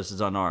populace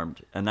is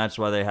unarmed, and that's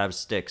why they have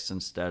sticks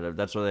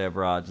that's why they have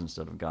rods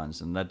instead of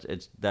guns, and that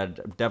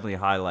definitely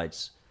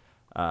highlights,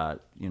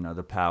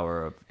 the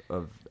power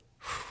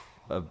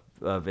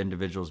of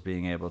individuals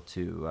being able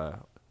to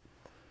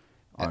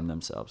arm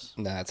themselves.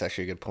 that's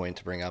actually a good point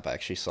to bring up. I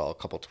actually saw a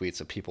couple tweets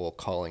of people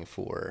calling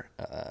for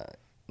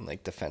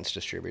like defense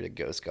distributed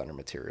ghost gunner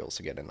materials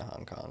to get into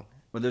Hong Kong.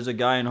 But there's a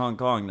guy in Hong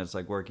Kong that's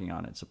like working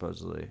on it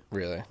supposedly.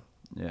 Really?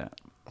 Yeah.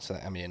 So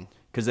I mean,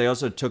 Because they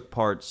also took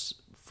parts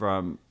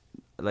from,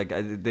 like,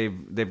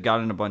 they've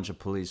gotten a bunch of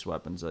police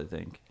weapons, I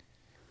think.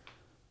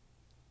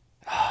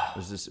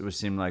 It would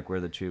seem like where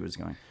the tweet was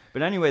going.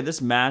 But anyway,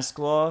 this mask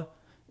law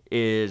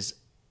is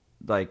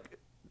like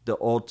the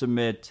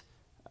ultimate.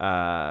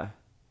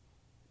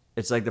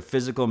 It's like the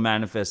physical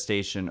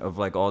manifestation of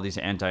like all these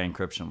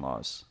anti-encryption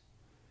laws,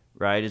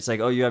 right? It's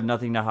like, oh, you have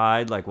nothing to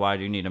hide. Like, why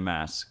do you need a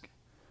mask?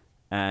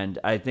 And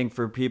I think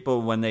for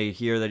people, when they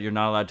hear that you're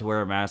not allowed to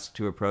wear a mask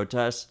to a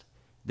protest,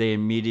 they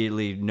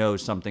immediately know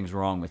something's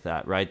wrong with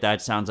that, right?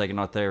 That sounds like an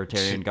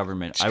authoritarian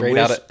government.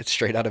 it's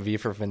straight out of V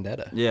for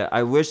Vendetta. Yeah,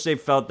 I wish they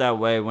felt that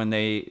way when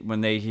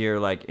they hear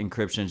like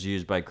encryption's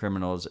used by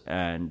criminals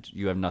and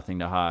you have nothing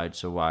to hide,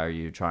 so why are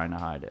you trying to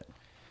hide it?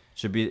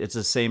 It's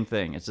the same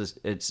thing.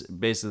 It's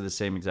basically the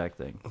same exact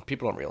thing.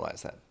 People don't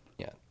realize that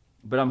yet.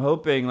 But I'm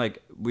hoping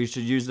like we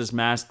should use this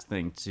mask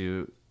thing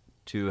to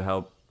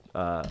help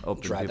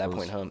open Drive that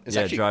point home. It's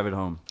drive it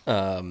home.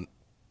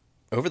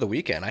 Over the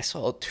weekend, I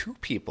saw two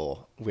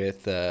people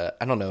with, I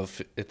don't know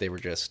if they were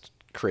just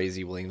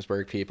crazy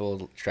Williamsburg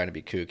people trying to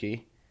be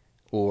kooky,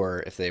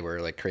 or if they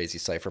were like crazy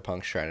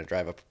cypherpunks trying to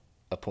drive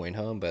a point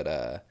home,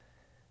 but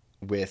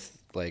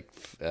with like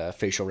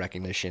facial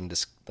recognition,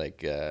 just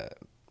like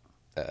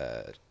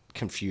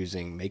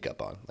confusing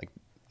makeup on, like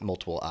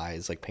multiple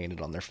eyes like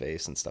painted on their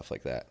face and stuff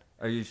like that.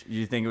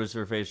 You think it was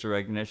for facial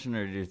recognition,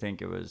 or do you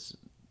think it was?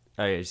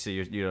 Oh, so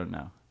you don't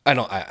know. I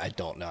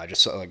don't know. I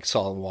just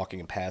saw them walking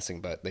and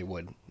passing, but they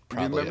would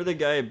probably. Do you remember the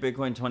guy at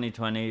Bitcoin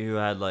 2020 who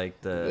had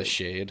like the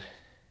shade?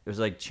 It was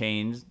like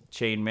chain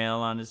mail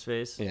on his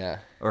face. Yeah.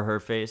 Or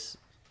her face.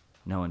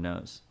 No one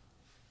knows.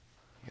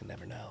 You'll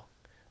never know.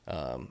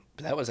 But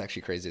that was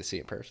actually crazy to see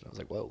in person. I was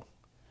like, whoa.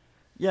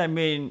 Yeah, I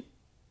mean,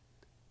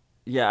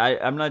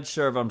 I'm not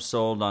sure if I'm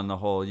sold on the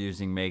whole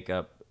using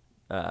makeup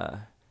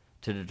to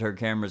deter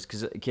cameras,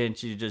 because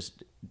can't you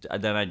just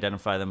then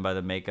identify them by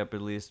the makeup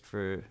at least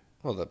for...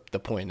 Well, the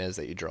point is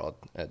that you draw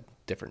a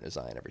different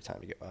design every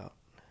time you go out.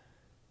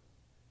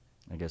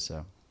 I guess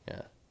so.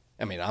 Yeah.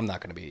 I mean, I'm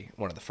not going to be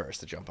one of the first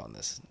to jump on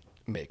this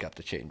makeup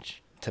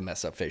to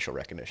mess up facial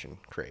recognition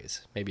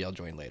craze. Maybe I'll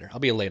join later. I'll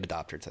be a late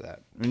adopter to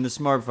that. I mean, the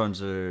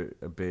smartphones are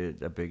a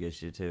big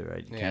issue too,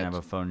 right? You Yeah, can't have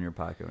a phone in your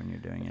pocket when you're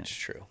doing it.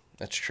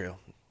 That's true.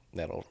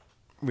 That'll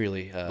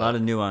really... a lot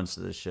of nuance to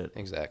this shit.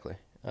 Exactly.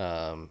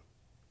 But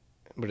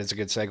it's a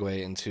good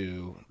segue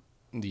into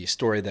the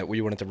story that we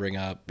wanted to bring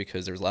up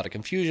because there's a lot of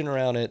confusion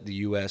around it. The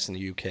U.S. and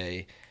the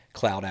U.K.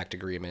 Cloud Act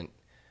agreement.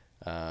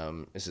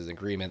 This is an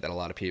agreement that a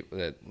lot of people,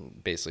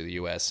 that basically the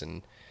U.S.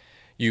 and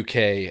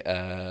U.K.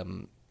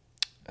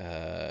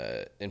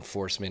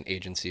 Enforcement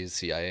agencies,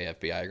 CIA,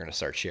 FBI, are going to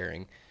start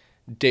sharing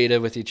data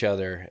with each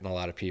other. And a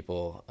lot of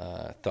people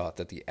thought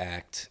that the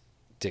act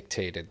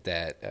dictated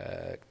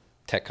that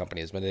tech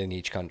companies within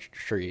each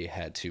country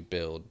had to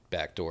build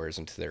backdoors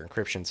into their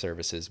encryption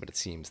services, but it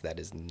seems that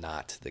is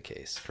not the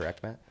case.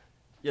 Correct, Matt?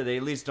 Yeah, they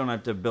at least don't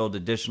have to build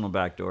additional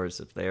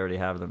backdoors if they already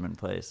have them in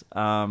place.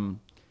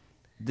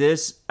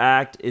 This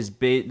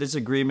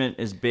agreement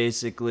is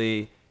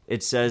basically,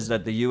 it says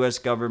that the U.S.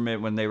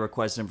 government, when they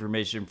request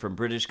information from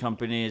British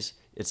companies,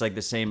 it's like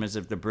the same as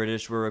if the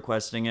British were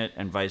requesting it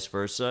and vice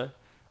versa.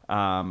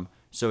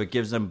 So it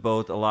gives them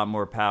both a lot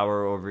more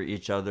power over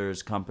each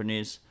other's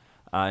companies.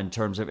 In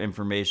terms of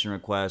information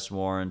requests,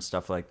 warrants,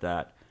 stuff like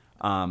that.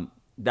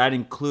 That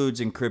includes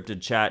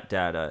encrypted chat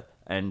data.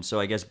 And so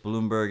I guess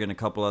Bloomberg and a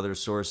couple other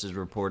sources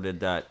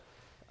reported that,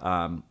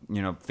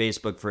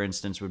 Facebook, for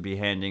instance, would be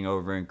handing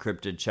over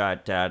encrypted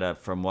chat data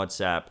from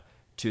WhatsApp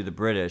to the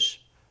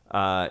British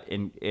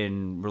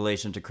in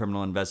relation to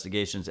criminal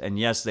investigations. And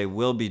yes, they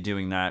will be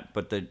doing that,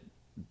 but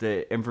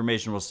the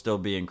information will still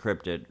be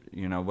encrypted,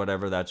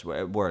 whatever that's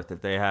worth.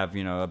 If they have,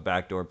 a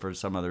backdoor for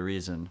some other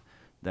reason,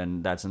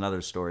 then that's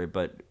another story.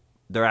 But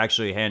they're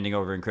actually handing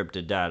over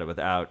encrypted data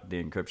without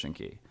the encryption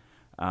key.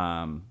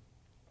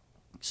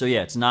 So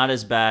yeah, it's not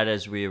as bad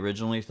as we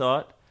originally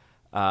thought.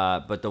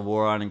 but the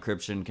war on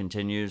encryption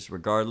continues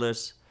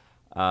regardless.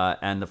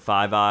 And the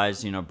Five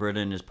Eyes,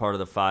 Britain is part of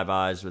the Five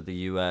Eyes with the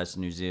U.S.,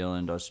 New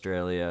Zealand,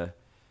 Australia,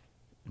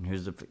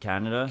 and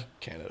Canada?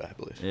 Canada, I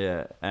believe.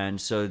 Yeah, and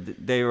so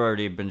they've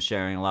already been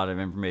sharing a lot of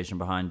information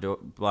behind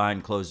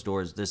closed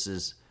doors. This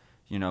is,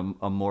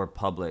 a more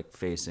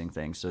public-facing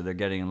thing. So they're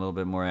getting a little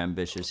bit more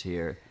ambitious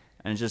here,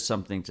 and it's just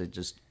something to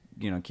just,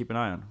 keep an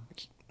eye on.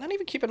 Not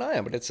even keep an eye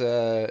on, but it's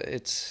a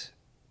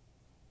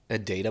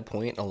data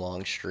point, a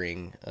long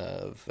string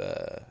of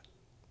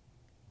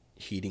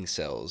heating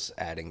cells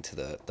adding to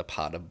the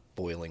pot of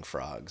boiling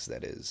frogs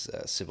that is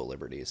civil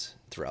liberties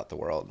throughout the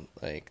world.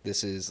 Like,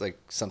 this is like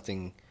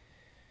something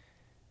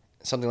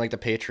like the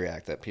Patriot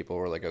Act that people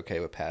were like okay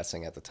with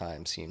passing at the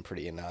time seemed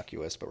pretty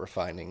innocuous, but we're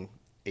finding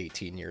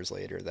 18 years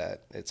later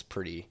that it's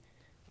pretty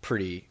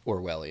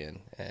Orwellian.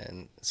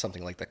 And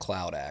something like the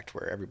Cloud Act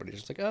where everybody's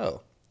just like,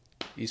 oh,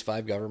 these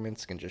 5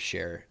 governments can just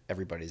share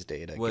everybody's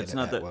data. Well, it's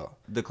not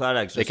the Cloud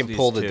Act. They can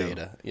pull the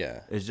data.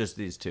 Yeah, it's just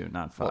these 2,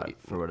 not 5,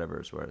 for whatever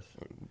it's worth.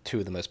 2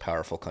 of the most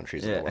powerful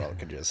countries in the world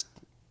could just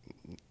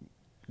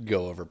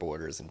go over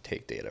borders and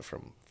take data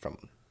from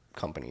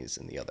companies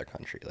in the other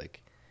country.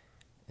 Like,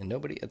 and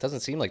it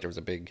doesn't seem like there was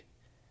a big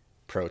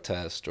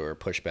protest or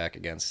pushback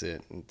against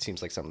it. It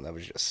seems like something that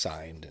was just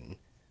signed and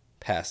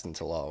passed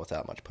into law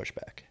without much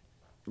pushback.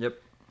 Yep.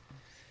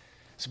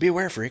 So be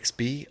aware, freaks.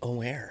 Be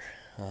aware.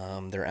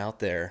 They're out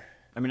there.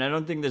 I mean, I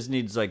don't think this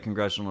needs like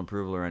congressional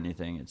approval or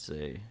anything.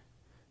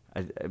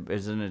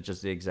 Isn't it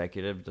just the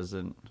executive?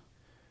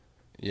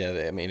 Yeah,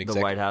 the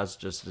White House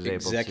just is able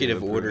to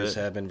executive orders it.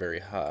 have been very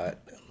hot.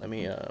 Let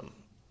me.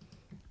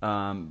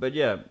 But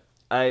yeah,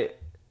 I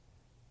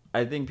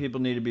think people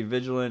need to be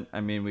vigilant.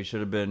 I mean, we should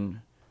have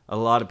been. A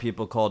lot of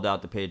people called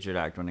out the Patriot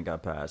Act when it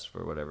got passed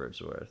for whatever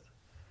it's worth.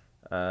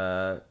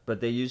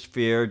 But they use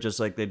fear just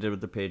like they did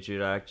with the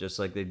Patriot Act, just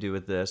like they do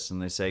with this,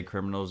 and they say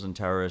criminals and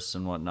terrorists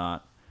and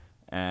whatnot,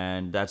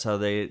 and that's how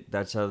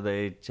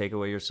they take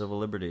away your civil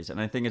liberties. And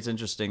I think it's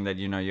interesting that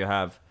you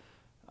have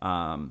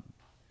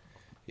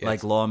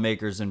like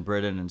lawmakers in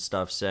Britain and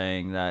stuff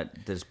saying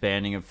that this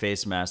banning of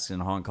face masks in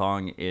Hong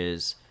Kong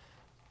is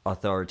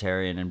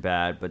authoritarian and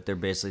bad, but they're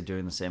basically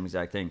doing the same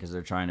exact thing because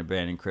they're trying to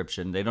ban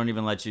encryption. They don't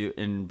even let you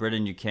in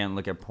Britain. You can't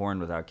look at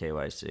porn without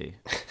KYC.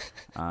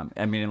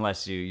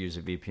 Unless you use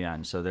a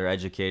VPN. So they're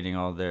educating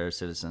all their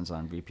citizens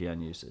on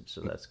VPN usage.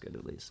 So that's good,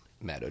 at least.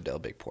 Matt Odell,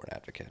 big porn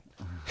advocate.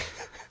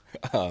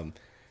 No,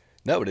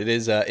 but it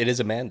is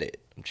a mandate.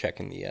 I'm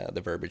checking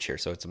the verbiage here,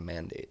 so it's a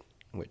mandate,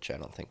 which I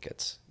don't think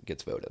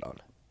gets voted on.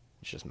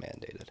 It's just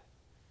mandated.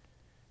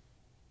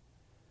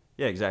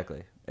 Yeah,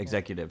 exactly.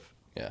 Executive.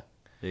 Yeah.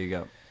 There you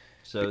go.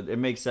 So it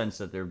makes sense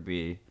that there'd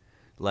be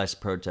less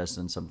protests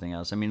than something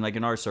else. I mean, like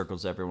in our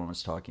circles, everyone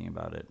was talking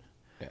about it.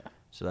 Yeah.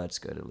 So that's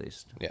good, at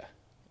least. Yeah.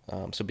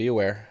 So be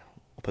aware.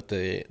 We'll put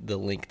the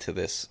link to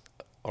this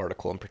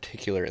article in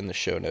particular in the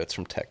show notes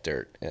from Tech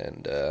Dirt,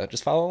 and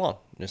just follow along.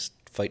 Just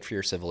fight for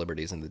your civil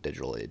liberties in the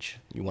digital age.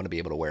 You want to be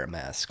able to wear a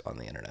mask on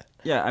the internet.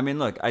 Yeah, I mean,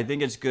 look, I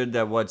think it's good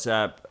that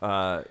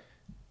WhatsApp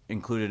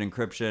included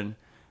encryption.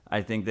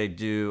 I think they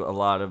do a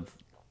lot of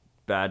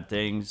bad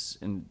things,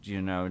 and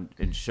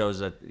it shows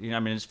that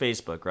it's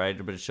Facebook,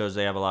 right? But it shows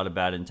they have a lot of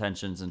bad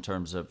intentions in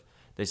terms of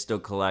they still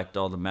collect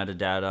all the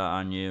metadata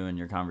on you and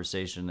your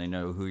conversation. They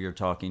know who you're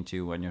talking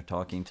to when you're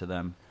talking to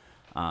them.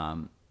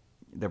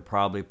 They're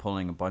probably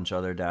pulling a bunch of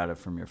other data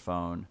from your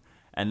phone,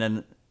 and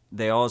then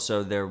they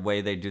also, their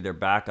way they do their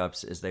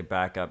backups is they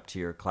back up to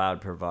your cloud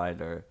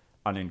provider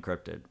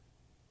unencrypted.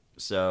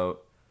 So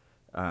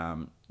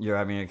you're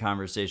having a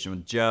conversation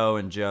with Joe,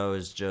 and Joe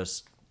is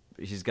just,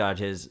 he's got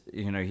his,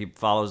 he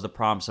follows the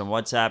prompts on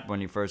WhatsApp when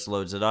he first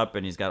loads it up,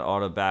 and he's got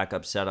auto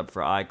backup set up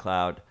for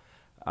iCloud.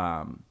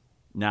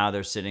 Now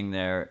they're sitting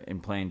there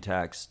in plain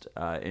text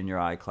in your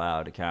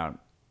iCloud account,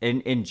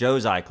 in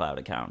Joe's iCloud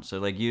account. So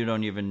like you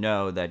don't even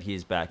know that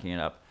he's backing it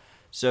up.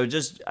 So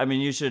just,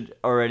 you should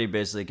already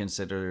basically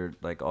consider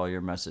like all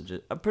your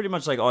messages, pretty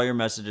much like all your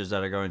messages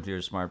that are going through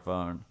your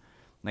smartphone,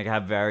 like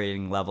have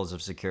varying levels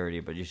of security,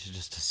 but you should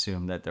just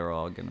assume that they're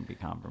all going to be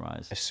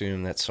compromised.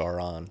 Assume that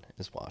Sauron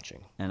is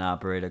watching. And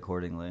operate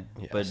accordingly.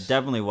 Yes. But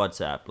definitely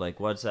WhatsApp. Like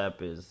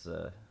WhatsApp is,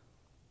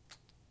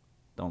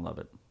 don't love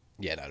it.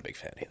 Yeah, not a big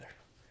fan either.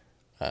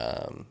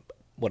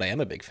 What I am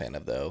a big fan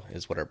of, though,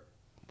 is what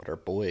our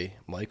boy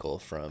Michael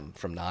from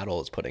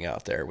Noddle is putting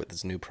out there with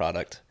his new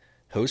product,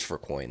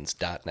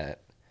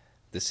 hostforcoins.net.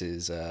 This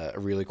is a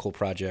really cool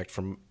project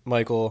from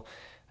Michael.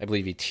 I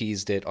believe he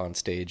teased it on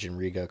stage in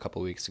Riga a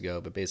couple weeks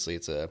ago, but basically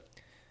it's a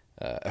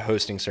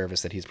hosting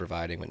service that he's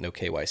providing with no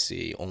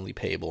KYC, only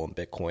payable in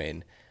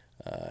Bitcoin,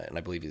 and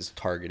I believe he's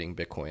targeting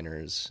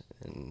Bitcoiners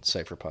and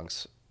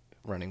cypherpunks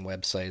running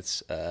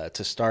websites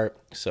to start.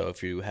 So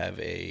if you have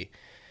a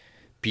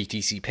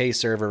BTC Pay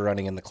server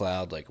running in the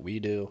cloud like we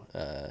do,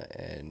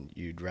 and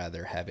you'd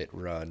rather have it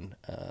run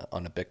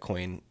on a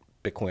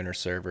Bitcoiner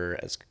server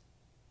as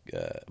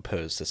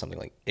opposed to something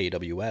like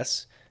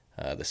AWS,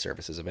 the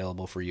service is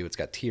available for you. It's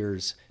got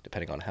tiers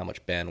depending on how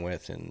much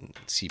bandwidth and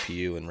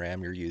CPU and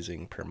RAM you're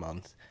using per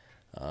month.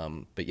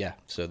 But yeah,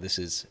 so this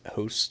is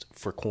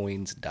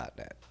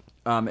hostforcoins.net.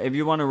 If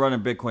you want to run a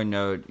Bitcoin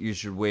node, you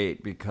should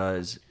wait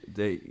because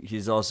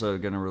he's also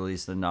going to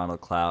release the Nodal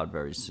Cloud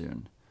very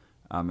soon.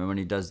 And when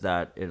he does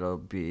that, it'll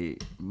be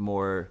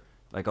more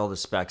like all the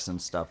specs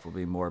and stuff will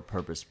be more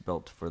purpose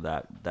built for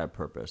that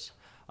purpose.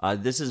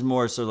 This is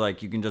more so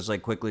like you can just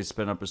like quickly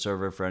spin up a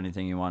server for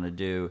anything you want to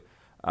do.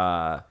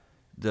 The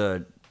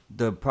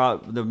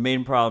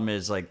main problem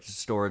is like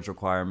storage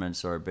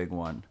requirements are a big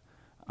one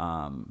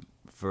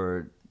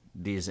for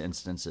these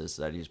instances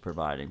that he's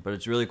providing. But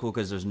it's really cool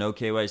because there's no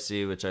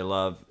KYC, which I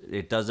love.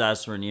 It does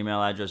ask for an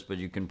email address, but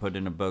you can put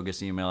in a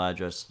bogus email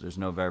address. There's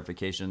no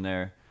verification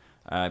there.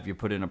 If you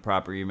put in a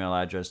proper email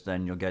address,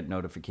 then you'll get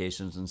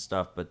notifications and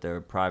stuff, but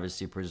they're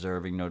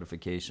privacy-preserving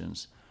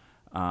notifications.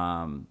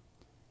 And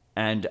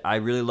I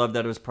really love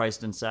that it was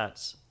priced in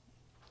sats.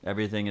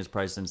 Everything is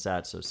priced in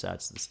sats, so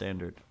sats the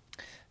standard.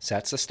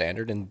 Sats the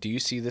standard, and do you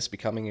see this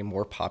becoming a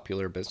more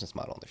popular business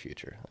model in the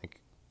future?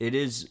 It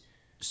is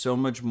so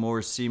much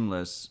more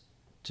seamless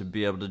to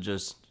be able to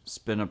just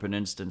spin up an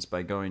instance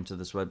by going to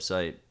this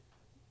website,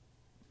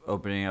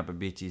 opening up a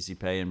BTC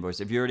Pay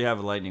invoice. If you already have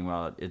a Lightning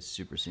wallet, it's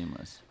super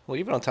seamless. Well,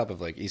 even on top of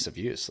like ease of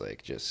use,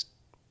 like just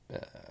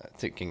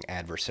thinking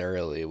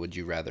adversarially, would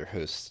you rather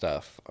host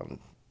stuff on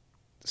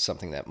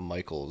something that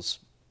Michael's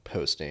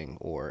hosting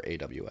or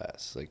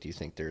AWS? Like, do you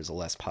think there's a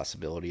less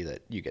possibility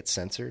that you get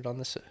censored on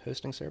this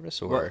hosting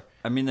service? Or well,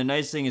 I mean, the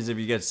nice thing is if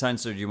you get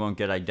censored, you won't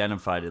get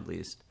identified at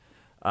least.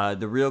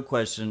 The real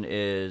question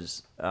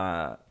is,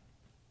 props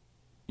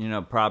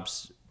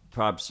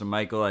to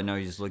Michael. I know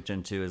he's looked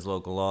into his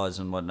local laws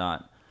and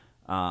whatnot.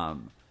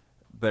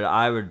 But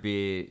I would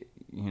be,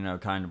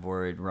 kind of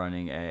worried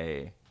running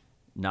a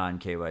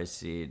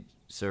non-KYC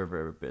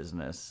server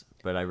business.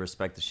 But I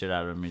respect the shit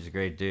out of him. He's a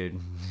great dude.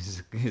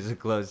 He's a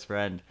close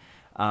friend.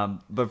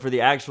 But for the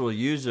actual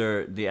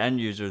user, the end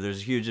user,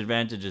 there's huge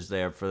advantages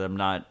there for them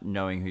not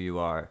knowing who you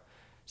are.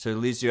 So at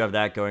least you have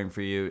that going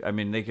for you. I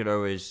mean, they could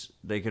always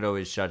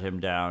shut him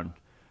down,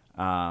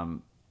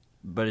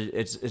 but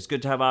it's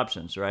good to have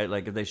options, right?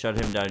 Like if they shut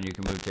him down, you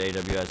can move to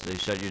AWS. If they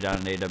shut you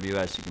down in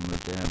AWS, you can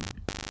move to him.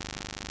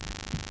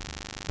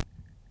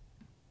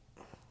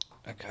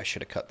 I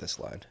should have cut this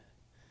line.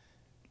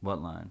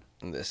 What line?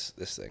 This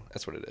thing.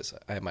 That's what it is.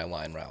 I had my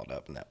line riled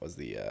up, and that was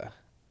there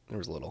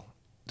was a little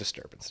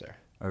disturbance there.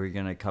 Are we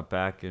gonna cut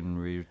back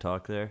and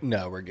re-talk there?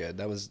 No, we're good.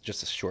 That was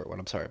just a short one.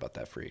 I'm sorry about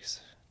that,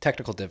 freaks.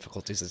 Technical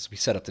difficulties as we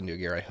set up the new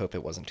gear. I hope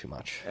it wasn't too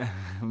much.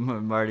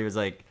 Marty was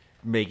like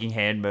making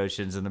hand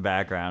motions in the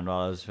background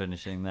while I was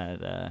finishing that.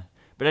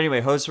 But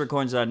anyway,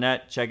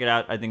 hostforcoins.net. Check it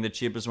out. I think the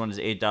cheapest one is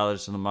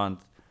 $8 for the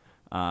month.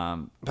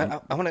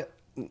 But I want to.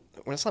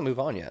 Let's not move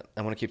on yet.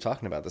 I want to keep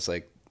talking about this.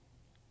 Like,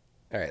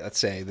 all right, let's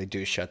say they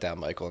do shut down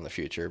Michael in the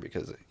future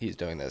because he's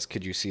doing this.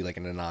 Could you see like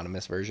an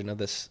anonymous version of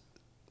this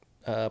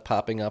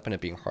popping up and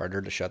it being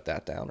harder to shut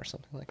that down or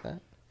something like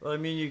that? Well, I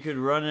mean, you could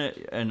run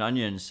an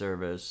Onion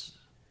service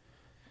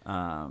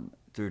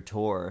through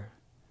Tor.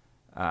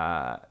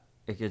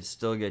 It could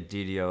still get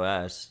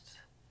DDoS'd.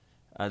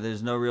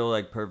 There's no real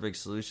like perfect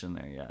solution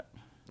there yet.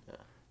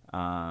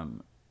 Yeah.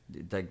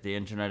 Like the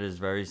internet is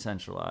very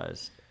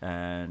centralized,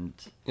 and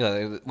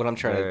what I'm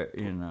trying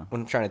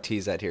to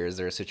tease at here is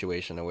there a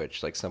situation in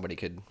which like somebody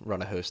could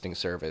run a hosting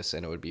service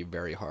and it would be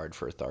very hard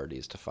for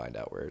authorities to find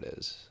out where it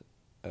is,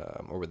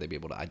 or would they be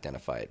able to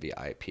identify it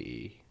via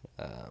IP?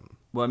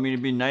 Well, I mean,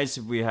 it'd be nice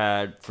if we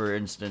had, for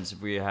instance,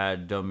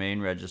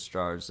 domain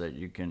registrars that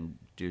you can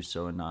do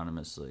so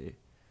anonymously.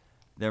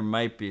 There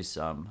might be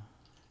some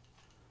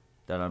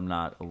that I'm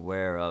not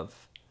aware of.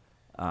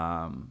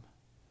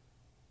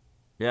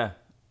 Yeah,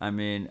 I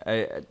mean,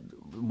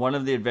 one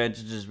of the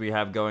advantages we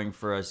have going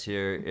for us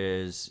here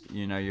is,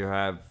 you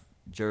have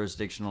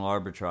jurisdictional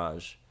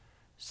arbitrage.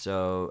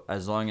 So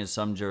as long as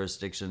some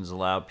jurisdictions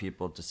allow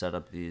people to set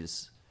up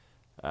these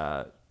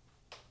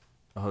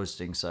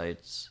hosting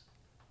sites,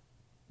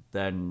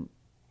 then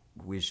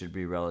we should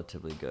be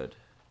relatively good.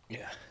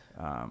 Yeah.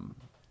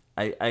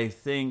 I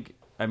think,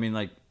 I mean,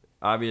 like,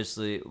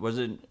 obviously,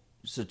 wasn't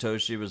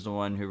Satoshi was the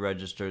one who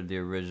registered the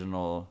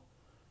original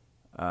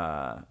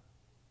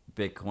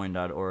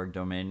Bitcoin.org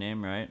domain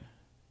name, right?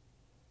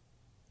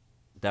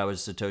 That was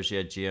Satoshi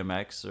at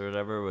GMX or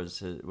whatever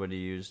was what he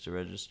used to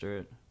register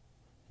it?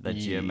 That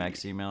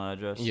GMX email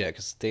address? Yeah,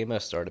 because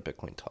Deimos started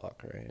Bitcoin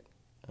Talk, right?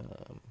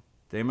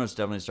 Deimos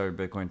definitely started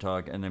Bitcoin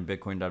Talk, and then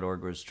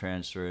Bitcoin.org was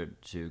transferred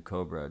to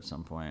Cobra at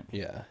some point.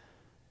 Yeah.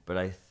 But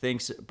I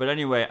think, but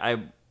anyway,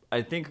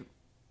 I think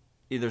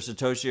either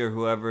Satoshi or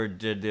whoever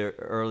did the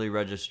early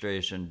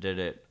registration did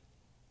it.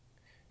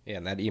 Yeah,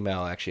 and that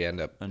email actually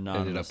ended up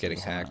getting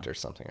hacked or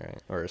something,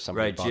 right? Or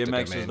somebody right. bought GMX the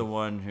domain. was the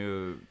one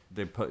who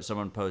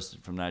someone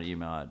posted from that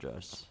email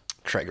address.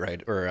 Craig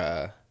Wright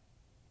or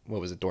what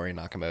was it? Dorian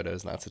Nakamoto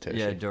is not Satoshi.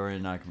 Yeah,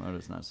 Dorian Nakamoto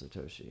is not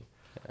Satoshi.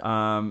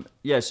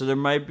 Yeah. So there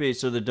might be.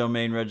 So the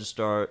domain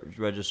registrar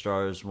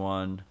is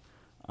one.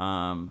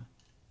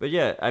 But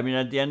yeah, I mean,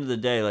 at the end of the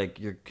day, like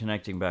you're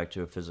connecting back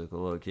to a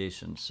physical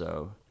location.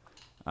 So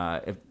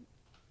if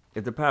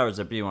if the powers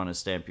that be want to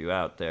stamp you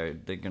out, they're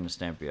going to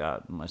stamp you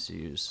out unless you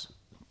use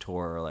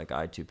Tor or like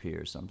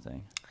I2P or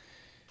something.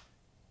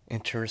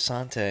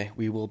 Interessante.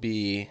 We'll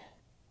be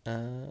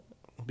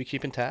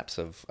keeping tabs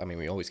of. I mean,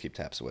 we always keep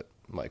tabs of what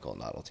Michael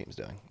and Noddle team's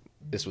doing.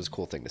 This was a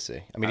cool thing to see.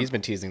 I mean, he's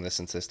been teasing this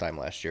since this time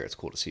last year. It's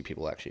cool to see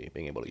people actually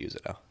being able to use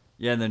it now.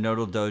 Yeah, and the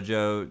Nodal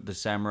Dojo, the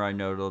Samurai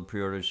Nodal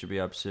pre-orders should be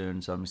up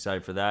soon, so I'm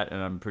excited for that,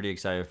 and I'm pretty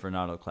excited for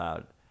Nodal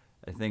Cloud.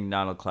 I think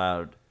Nodal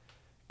Cloud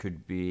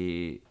could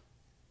be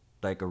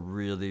like a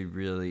really,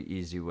 really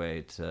easy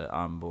way to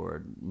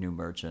onboard new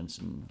merchants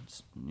and,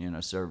 you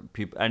know, serve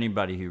people,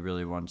 anybody who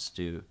really wants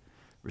to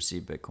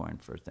receive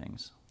Bitcoin for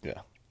things.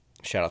 Yeah.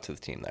 Shout out to the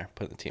team there,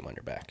 putting the team on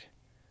your back.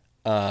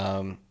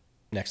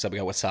 Next up, we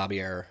got Wasabi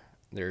error.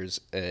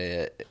 There's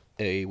a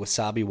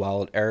Wasabi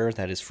wallet error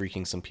that is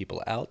freaking some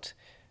people out.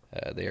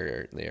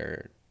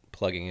 They're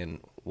plugging in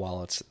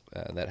wallets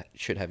that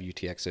should have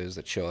UTXOs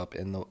that show up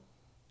in the.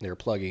 They're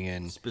plugging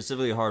in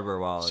specifically hardware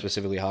wallets that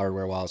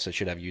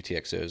should have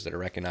UTXOs that are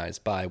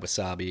recognized by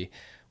Wasabi.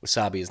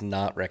 Wasabi is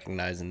not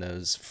recognizing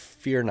those.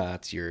 Fear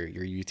not, your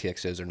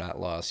UTXOs are not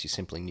lost. You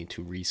simply need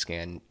to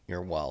rescan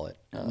your wallet.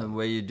 And the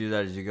way you do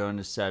that is you go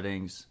into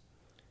settings,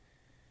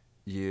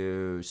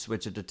 you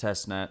switch it to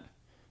testnet,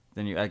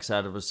 then you X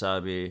out of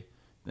Wasabi,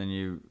 then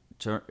you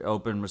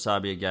open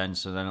Wasabi again,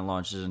 so then it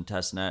launches in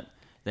testnet.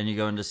 Then you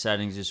go into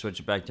settings, you switch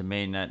it back to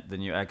mainnet,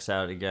 then you X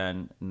out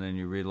again, and then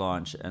you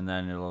relaunch, and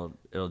then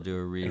it'll do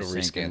a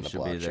rescan and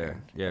should be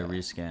there. Yeah,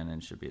 rescan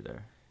and should be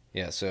there.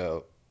 Yeah,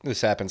 so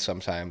this happens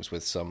sometimes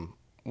with some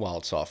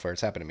wallet software.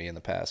 It's happened to me in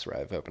the past where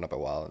I've opened up a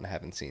wallet and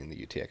haven't seen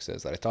the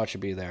UTXOs that I thought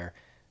should be there.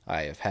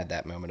 I have had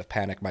that moment of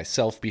panic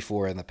myself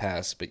before in the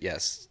past, but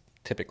yes,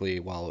 typically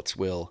wallets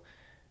will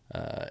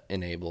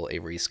enable a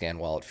rescan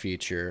wallet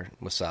feature.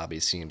 Wasabi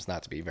seems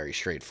not to be very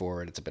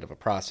straightforward. It's a bit of a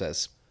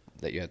process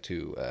that you have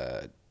to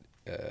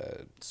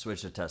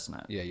switch to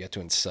testnet. Yeah, you have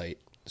to incite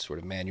sort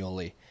of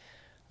manually.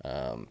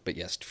 But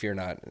yes, fear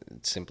not.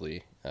 It's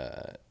simply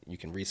you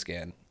can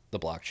rescan the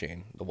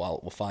blockchain. The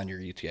wallet will find your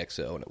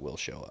UTXO and it will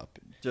show up.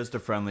 Just a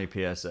friendly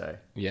PSA.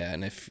 Yeah,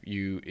 and if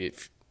you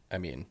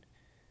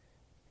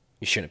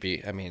shouldn't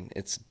be. I mean,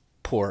 it's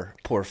poor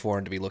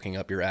form to be looking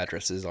up your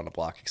addresses on a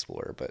Block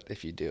Explorer. But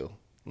if you do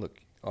look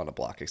on a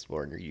Block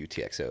Explorer and your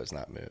UTXO is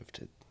not moved,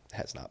 it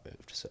has not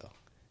moved. So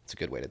it's a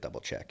good way to double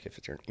check if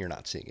you're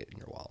not seeing it in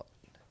your wallet.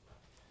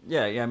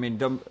 Yeah. I mean,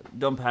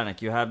 don't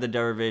panic. You have the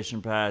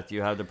derivation path.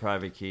 You have the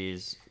private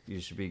keys. You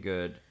should be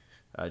good.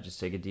 Just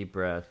take a deep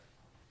breath.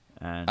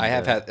 And I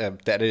have had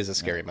that is a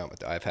scary moment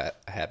though. I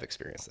have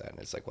experienced that, and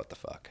it's like, what the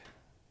fuck.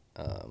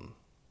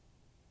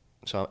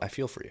 So I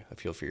feel for you. I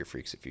feel for your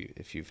freaks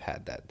if you've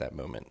had that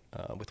moment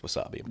with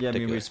Wasabi in particular. Yeah, I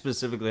mean, we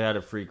specifically had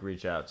a freak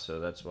reach out, so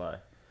that's why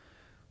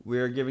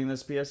we're giving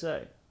this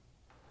PSA.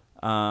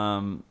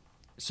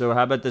 So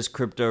how about this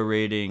crypto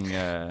rating?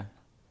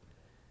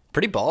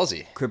 Pretty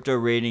ballsy. Crypto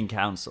Rating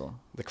Council.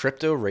 The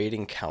Crypto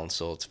Rating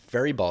Council. It's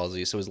very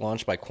ballsy. So it was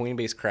launched by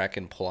Coinbase,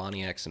 Kraken,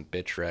 Poloniex, and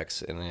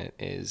Bittrex, and it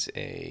is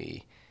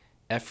a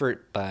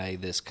effort by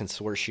this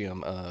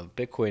consortium of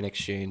Bitcoin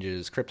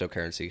exchanges,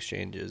 cryptocurrency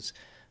exchanges,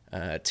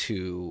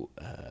 to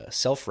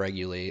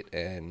self-regulate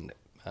and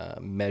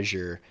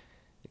measure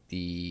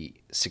the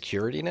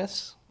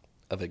securityness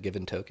of a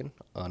given token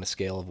on a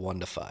scale of 1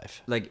 to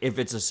 5. Like if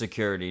it's a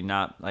security,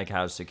 not like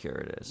how secure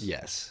it is.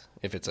 Yes.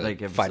 If it's a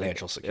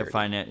financial security.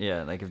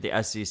 Like if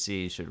the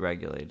SEC should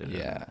regulate it.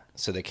 Yeah.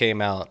 So they came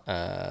out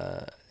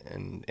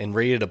and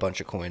rated a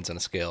bunch of coins on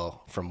a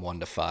scale from 1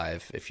 to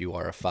 5. If you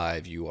are a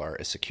 5, you are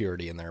a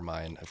security in their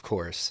mind. Of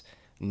course,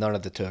 none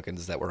of the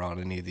tokens that were on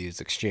any of these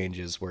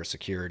exchanges were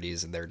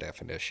securities in their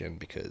definition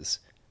because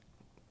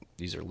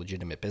these are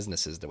legitimate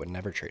businesses that would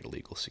never trade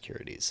illegal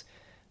securities.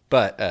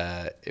 But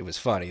it was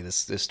funny,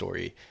 this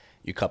story.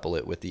 You couple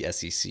it with the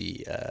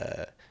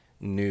SEC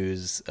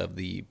news of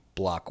the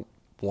Block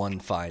 1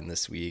 fine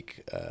this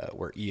week,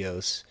 where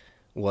EOS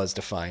was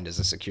defined as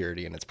a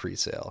security in its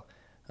pre-sale,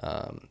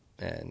 and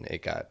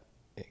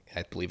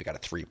I believe it got a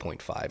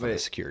 3.5 on the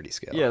security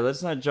scale. Yeah,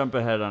 let's not jump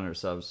ahead on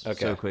ourselves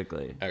so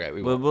quickly. Okay,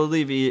 we'll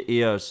leave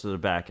EOS to the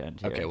back end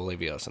here. Okay, we'll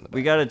leave EOS in the back.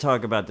 We got to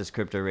talk about this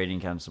Crypto Rating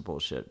Council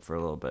bullshit for a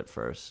little bit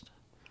first.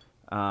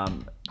 I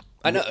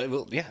know.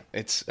 Well, yeah,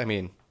 it's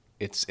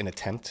an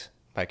attempt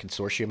by a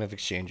consortium of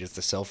exchanges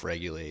to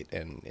self-regulate,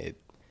 and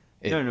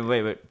No,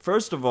 wait.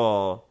 First of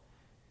all,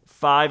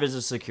 5 is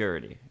a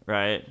security,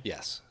 right?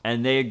 Yes.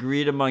 And they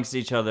agreed amongst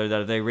each other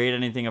that if they rate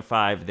anything a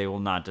 5, they will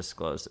not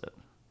disclose it.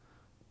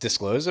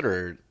 Disclose it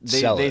or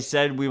sell it? They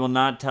said we will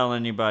not tell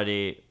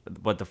anybody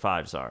what the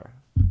 5s are.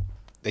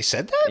 They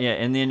said that? Yeah,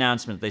 in the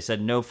announcement, they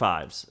said no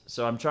 5s.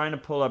 So I'm trying to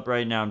pull up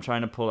right now. I'm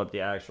trying to pull up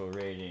the actual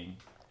rating.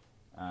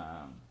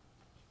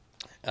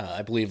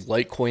 I believe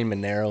Litecoin,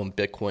 Monero, and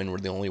Bitcoin were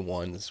the only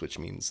ones, which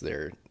means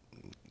they're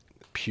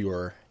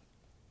pure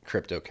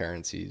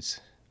cryptocurrencies.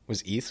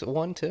 Was ETH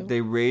one too?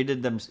 They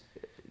rated them.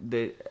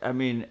 They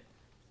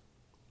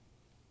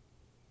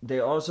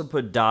also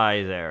put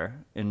DAI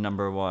there in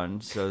number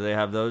 1, so they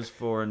have those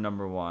 4 in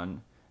number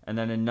 1, and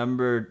then in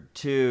number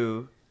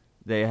 2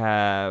 they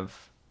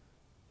have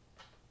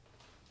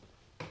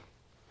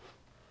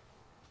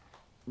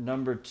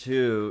number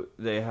 2,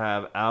 they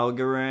have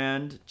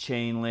Algorand,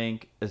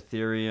 Chainlink,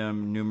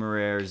 Ethereum,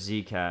 Numeraire,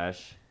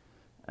 Zcash.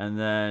 And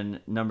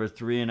then number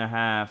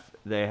 3.5,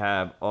 they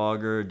have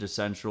Augur,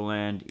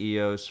 Decentraland,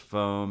 EOS,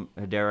 Foam,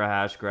 Hedera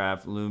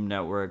Hashgraph, Loom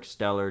Network,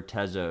 Stellar,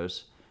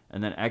 Tezos.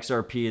 And then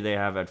XRP they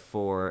have at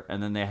 4.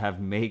 And then they have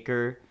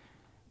Maker,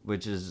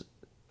 which is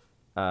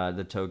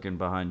the token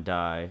behind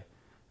DAI,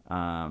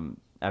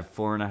 at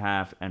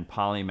 4.5, and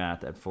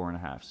Polymath at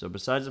 4.5. So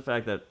besides the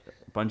fact that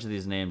a bunch of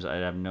these names, I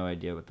have no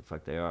idea what the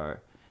fuck they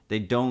are, they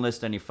don't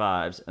list any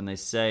 5s, and they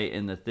say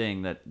in the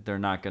thing that they're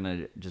not going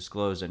to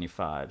disclose any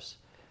 5s.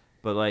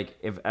 But, like,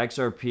 if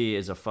XRP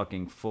is a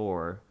fucking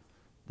 4,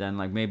 then,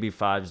 like, maybe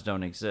 5s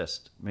don't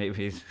exist.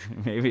 Maybe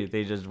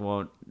they just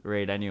won't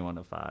rate anyone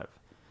a 5.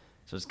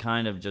 So it's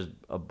kind of just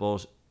a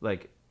bullshit.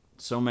 Like,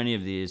 so many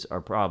of these are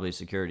probably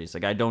securities.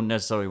 Like, I don't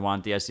necessarily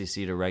want the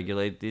SEC to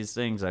regulate these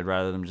things. I'd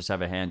rather them just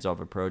have a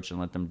hands-off approach and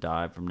let them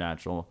die from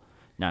natural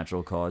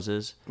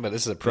causes. But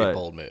this is a pretty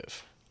bold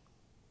move.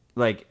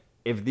 Like,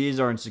 if these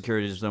aren't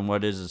securities, then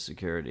what is a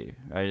security?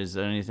 Right? Is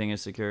anything a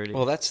security?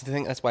 Well, that's the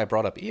thing. That's why I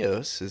brought up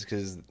EOS, is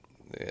because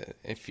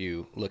if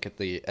you look at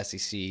the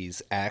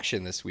SEC's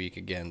action this week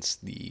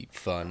against the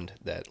fund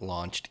that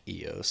launched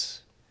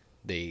EOS,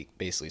 they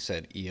basically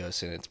said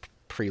EOS in its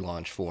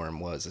pre-launch form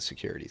was a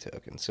security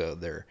token. So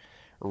their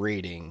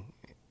rating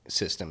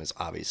system is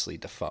obviously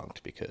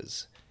defunct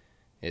because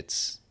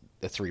it's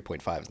the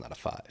 3.5 is not a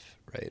 5,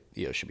 right?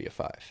 EOS should be a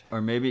 5.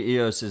 Or maybe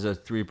EOS is a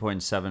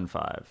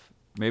 3.75.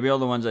 Maybe all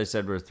the ones I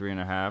said were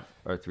 3.5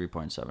 or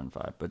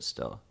 3.75, but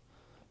still.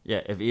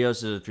 Yeah, if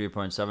EOS is a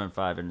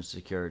 3.75 in a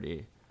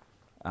security.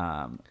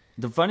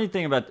 The funny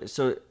thing about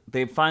so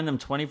they fined them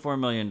 $24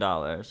 million.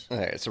 All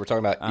right, so we're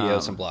talking about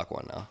EOS and Block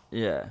One now.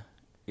 Yeah,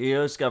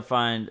 EOS got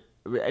fined.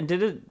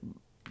 And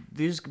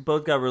these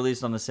both got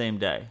released on the same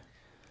day.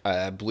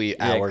 I believe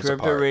hours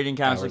Crypto apart. Rating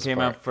Council Hours came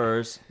apart. out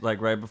first, like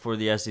right before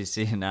the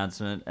SEC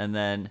announcement, and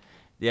then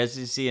the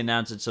SEC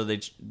announced it. So they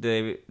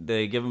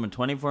give them a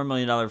 $24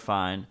 million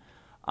fine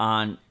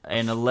on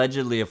an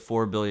allegedly a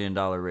 $4 billion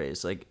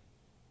raise. Like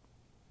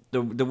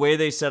the way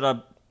they set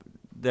up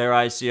their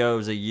ICO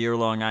is a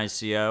year-long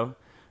ICO.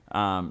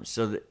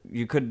 So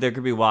there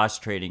could be wash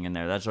trading in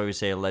there. That's why we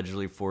say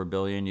allegedly $4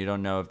 billion. You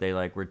don't know if they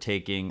were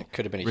taking. It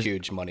could have been a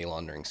huge money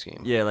laundering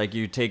scheme. Yeah, like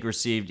you take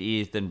received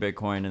ETH and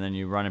Bitcoin and then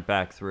you run it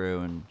back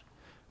through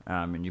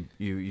and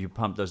you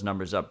pump those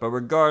numbers up. But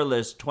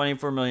regardless,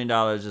 $24 million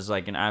is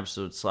like an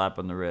absolute slap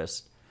on the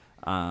wrist.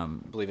 I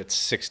believe it's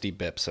 60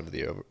 bips of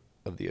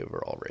the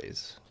overall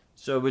raise.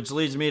 So which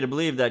leads me to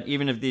believe that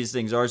even if these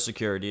things are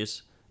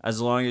securities,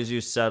 as long as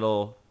you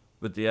settle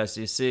with the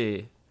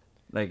SEC,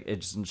 like it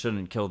just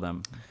shouldn't kill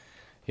them.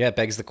 Yeah, it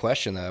begs the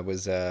question. It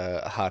was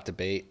a hot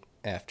debate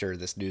after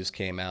this news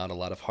came out. A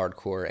lot of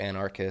hardcore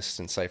anarchists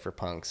and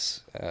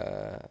cypherpunks,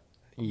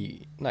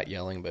 not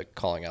yelling, but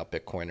calling out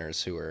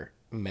Bitcoiners who were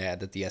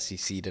mad that the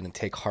SEC didn't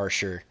take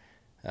harsher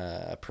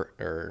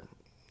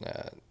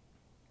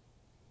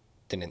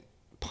didn't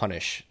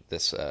punish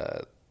this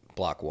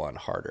Block One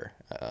harder.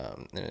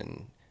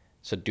 And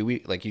so do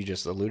we, like you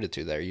just alluded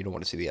to there, you don't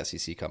want to see the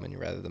SEC come in,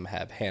 rather than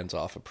have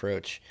hands-off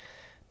approach.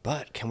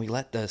 But can we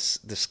let the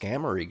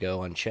scammery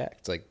go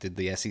unchecked? Like, did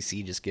the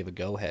SEC just give a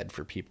go-ahead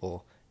for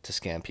people to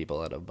scam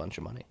people out of a bunch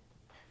of money?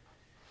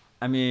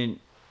 I mean,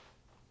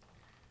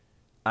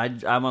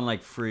 I'm on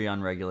like free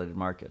unregulated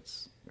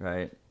markets,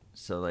 right?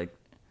 So like,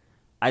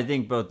 I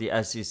think both the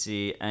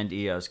SEC and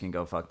EOS can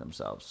go fuck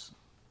themselves.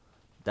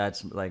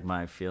 That's like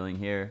my feeling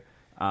here.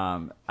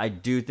 I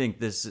do think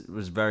this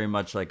was very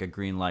much like a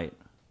green light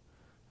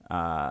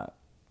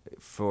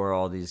for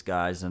all these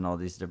guys and all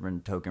these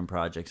different token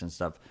projects and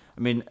stuff.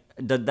 I mean,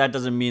 that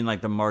doesn't mean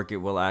like the market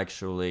will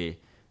actually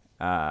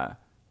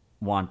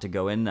want to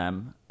go in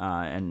them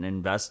and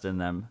invest in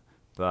them.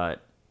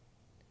 But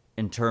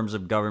in terms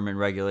of government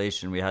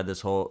regulation, we had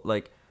this whole,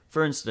 like,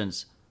 for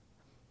instance,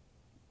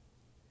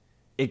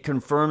 it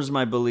confirms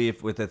my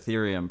belief with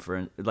Ethereum.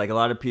 For like, a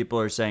lot of people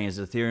are saying, is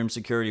Ethereum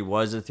security?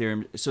 Was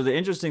Ethereum? So the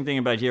interesting thing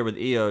about here with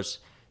EOS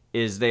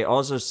is they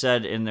also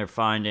said in their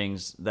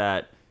findings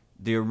that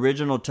the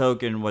original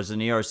token was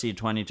an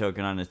ERC20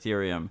 token on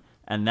Ethereum,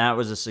 and that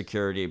was a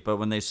security. But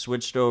when they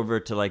switched over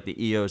to like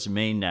the EOS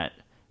mainnet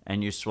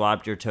and you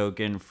swapped your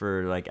token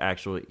for like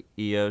actual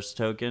EOS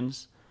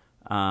tokens,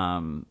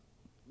 then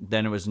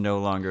it was no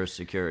longer a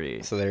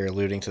security. So they're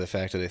alluding to the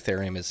fact that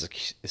Ethereum is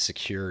a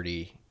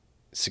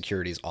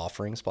securities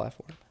offerings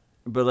platform.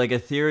 But like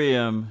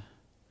Ethereum,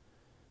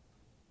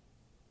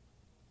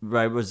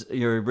 right, was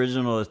your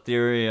original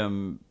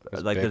Ethereum,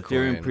 like Bitcoin. the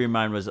Ethereum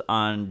pre-mine was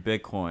on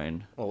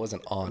Bitcoin. Well, it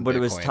wasn't on But Bitcoin. it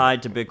was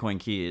tied to Bitcoin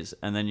keys,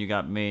 and then you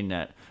got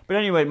mainnet. But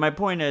anyway, my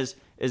point is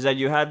that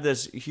you have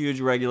this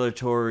huge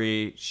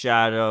regulatory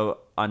shadow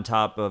on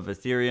top of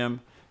Ethereum,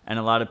 and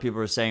a lot of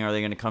people are saying, are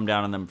they going to come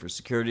down on them for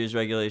securities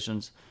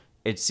regulations?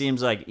 It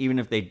seems like even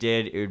if they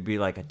did, it would be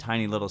like a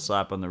tiny little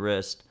slap on the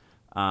wrist.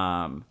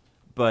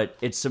 But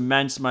it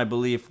cements my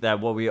belief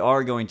that what we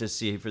are going to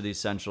see for these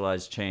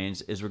centralized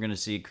chains is we're going to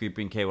see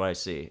creeping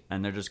KYC,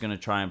 and they're just going to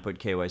try and put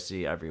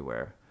KYC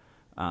everywhere.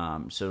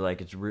 So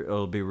like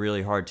it'll be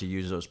really hard to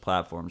use those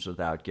platforms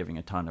without giving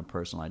a ton of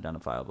personal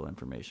identifiable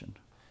information.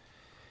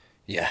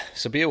 Yeah,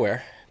 so be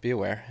aware. Be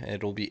aware.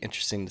 It'll be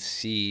interesting to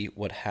see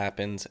what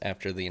happens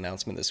after the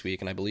announcement this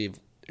week. And I believe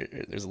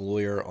there's a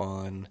lawyer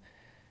on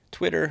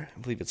Twitter. I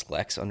believe it's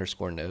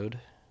Lex_Node.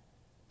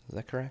 Is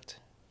that correct?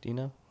 Do you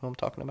know who I'm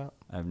talking about?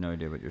 I have no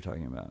idea what you're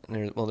talking about.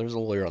 There's a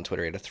lawyer on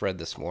Twitter. He had a thread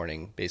this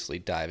morning basically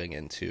diving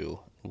into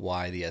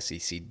why the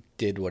SEC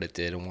did what it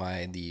did and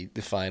why the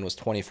fine was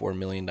 $24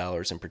 million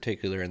in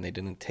particular, and they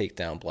didn't take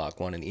down Block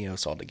 1 and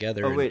EOS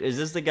altogether. Oh, wait, is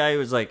this the guy who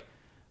was like,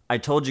 I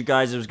told you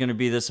guys it was going to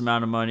be this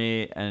amount of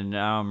money, and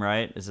now I'm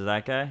right? Is it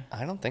that guy?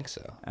 I don't think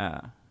so.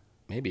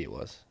 Maybe it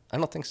was. I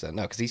don't think so.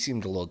 No, because he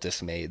seemed a little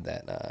dismayed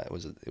that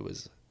it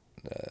was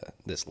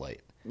this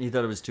light. You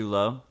thought it was too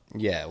low?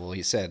 Yeah, well,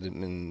 he said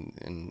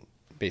and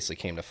basically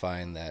came to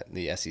find that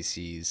the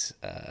SEC's,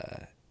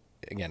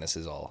 again, this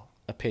is all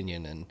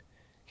opinion and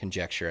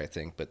conjecture, I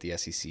think, but the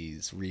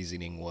SEC's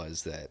reasoning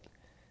was that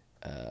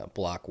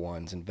Block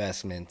 1's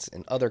investments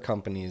and other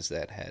companies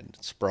that had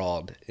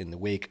sprawled in the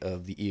wake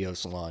of the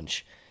EOS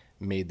launch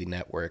made the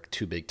network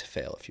too big to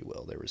fail, if you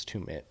will. There was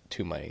too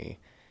many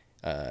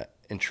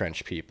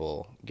entrenched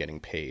people getting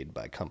paid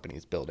by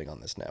companies building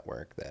on this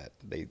network that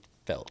they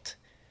felt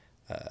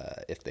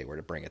if they were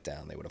to bring it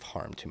down, they would have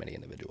harmed too many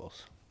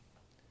individuals.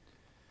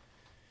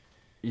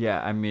 Yeah,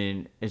 I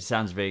mean, it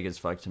sounds vague as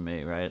fuck to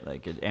me, right?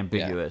 Like,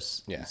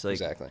 ambiguous. Yeah, it's like,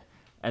 exactly.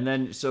 And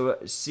then, so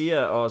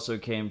SIA also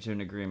came to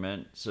an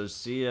agreement. So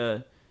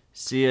SIA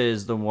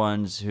is the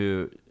ones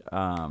who...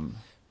 run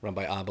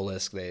by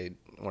Obelisk, they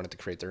wanted to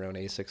create their own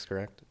ASICs,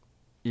 correct?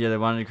 Yeah, they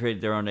wanted to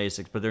create their own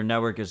ASICs, but their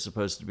network is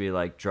supposed to be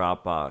like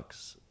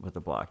Dropbox with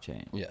a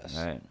blockchain. Yes.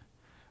 Right?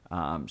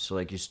 So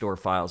like you store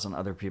files on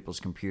other people's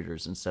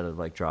computers instead of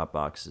like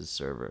Dropbox's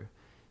server.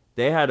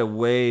 They had a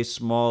way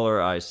smaller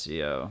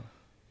ICO.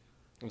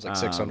 It was like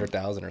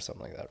 600,000 or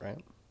something like that,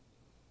 right?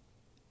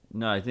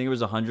 No, I think it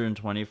was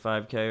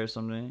 125K or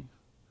something.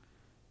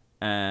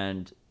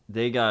 And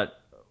they got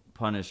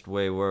punished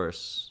way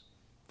worse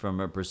from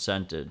a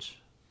percentage.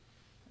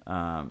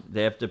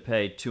 They have to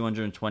pay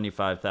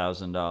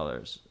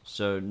 $225,000.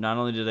 So not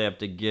only do they have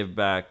to give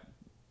back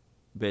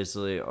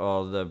basically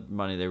all the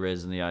money they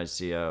raised in the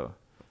ICO,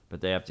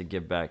 but they have to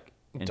give back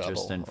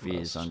interest and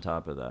fees on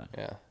top of that.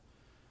 Yeah.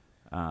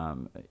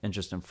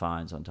 Interest and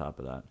fines on top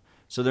of that.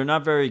 So they're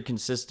not very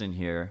consistent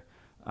here.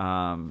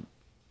 And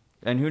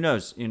who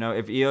knows? You know,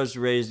 if EOS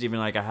raised even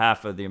like a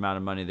half of the amount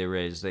of money they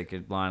raised, they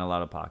could line a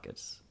lot of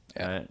pockets.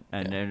 Yeah.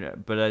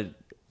 Right? But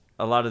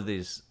a lot of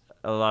these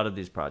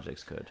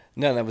projects could.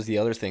 No, that was the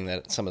other thing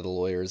that some of the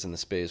lawyers in the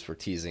space were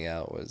teasing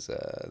out was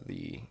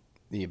the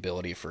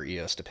ability for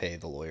EOS to pay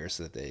the lawyers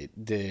that they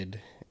did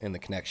and the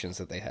connections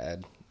that they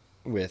had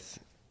with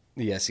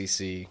the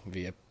SEC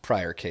via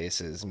prior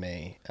cases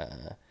may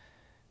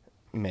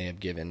have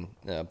given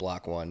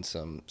Block 1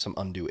 some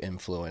undue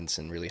influence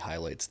and really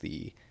highlights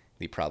the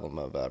problem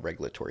of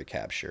regulatory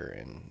capture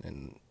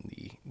and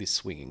the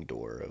swinging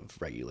door of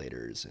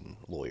regulators and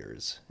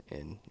lawyers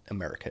in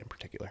America in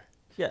particular.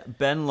 Yeah,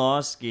 Ben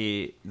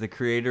Lawsky, the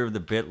creator of the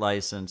BIT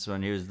license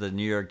when he was the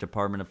New York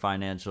Department of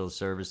Financial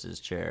Services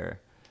chair,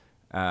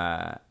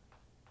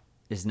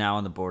 is now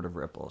on the board of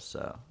Ripple.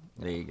 So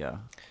there you go.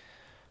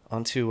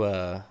 Onto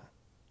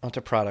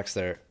products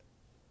that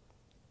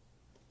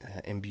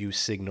imbue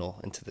signal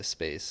into the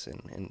space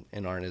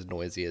and aren't as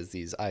noisy as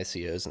these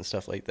ICOs and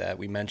stuff like that.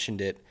 We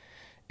mentioned it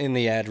in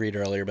the ad read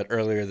earlier, but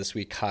earlier this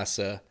week,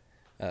 Casa,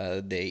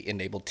 they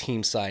enabled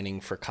team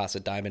signing for Casa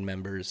Diamond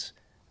members.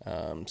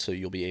 So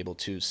you'll be able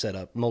to set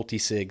up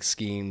multi-sig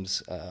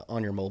schemes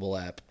on your mobile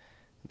app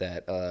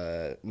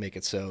that make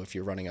it so if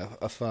you're running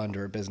a fund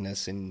or a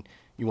business and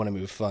you want to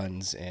move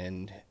funds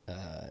and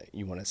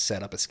you want to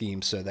set up a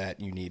scheme so that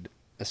you need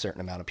a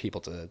certain amount of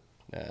people to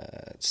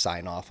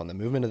sign off on the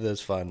movement of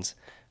those funds,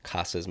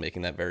 Casa is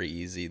making that very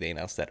easy. They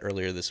announced that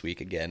earlier this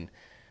week again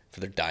for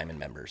their Diamond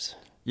members.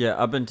 Yeah,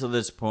 up until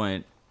this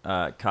point,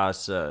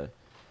 Casa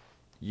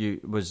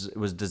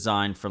was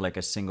designed for like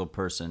a single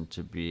person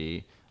to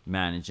be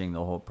managing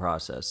the whole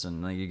process,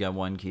 and like you got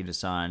one key to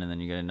sign and then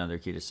you get another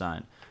key to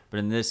sign. But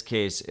in this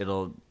case,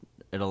 it'll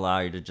allow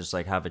you to just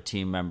like have a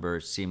team member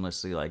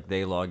seamlessly, like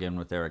they log in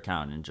with their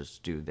account and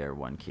just do their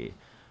one key.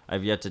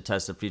 I've yet to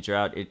test the feature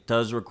out. It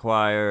does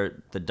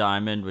require the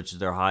Diamond, which is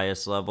their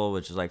highest level,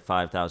 which is like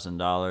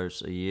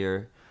 $5,000 a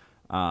year.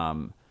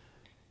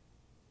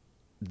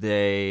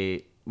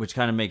 Which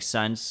kind of makes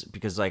sense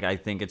because like I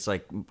think it's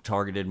like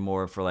targeted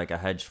more for like a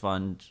hedge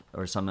fund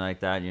or something like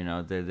that. You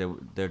know,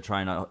 they're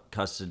trying to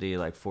custody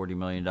like $40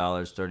 million,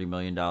 $30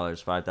 million,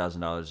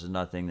 $5,000 is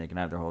nothing. They can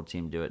have their whole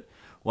team do it.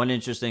 One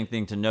interesting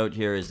thing to note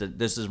here is that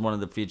this is one of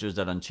the features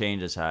that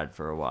Unchained has had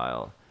for a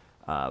while,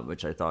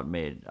 which I thought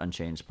made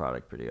Unchained's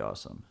product pretty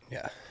awesome.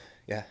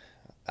 Yeah.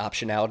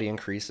 Optionality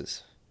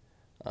increases.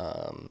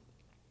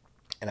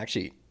 And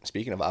actually,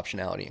 speaking of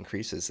optionality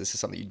increases, this is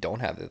something you don't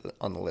have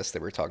on the list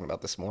that we were talking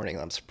about this morning.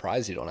 I'm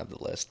surprised you don't have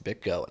the list.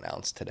 BitGo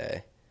announced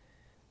today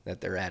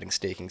that they're adding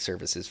staking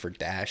services for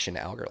Dash and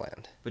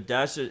Algorand. But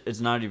Dash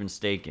is not even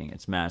staking;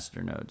 it's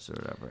masternodes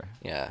or whatever.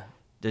 Yeah.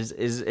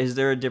 Is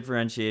there a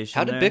differentiation?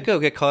 How did there?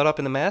 BitGo get caught up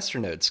in the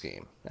masternode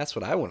scheme? That's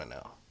what I want to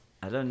know.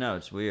 I don't know.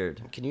 It's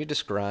weird. Can you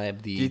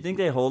describe the? Do you think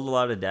they hold a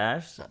lot of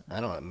Dash? I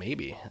don't know.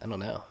 Maybe I don't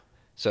know.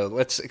 So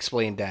let's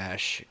explain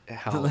Dash.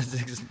 How? Let's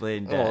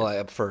explain Dash.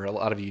 Well, for a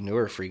lot of you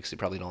newer freaks who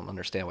probably don't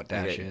understand what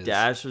Dash is.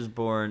 Dash was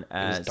born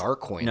as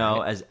Darkcoin. No,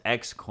 right? as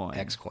Xcoin.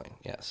 Xcoin,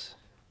 yes.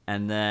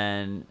 And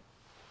then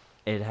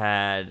it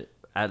had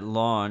at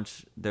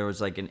launch there was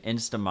like an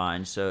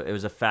Instamine, so it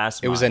was a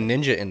fast. It was a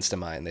Ninja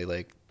Instamine.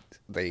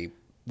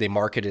 They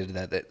marketed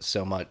that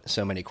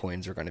so many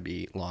coins were going to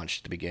be launched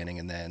at the beginning,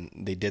 and then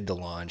they did the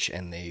launch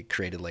and they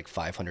created like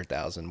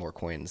 500,000 more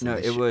coins. No,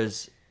 it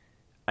was.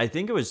 I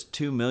think it was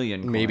 2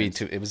 million. Coins, maybe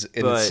two. It was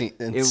an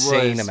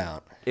insane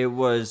amount. It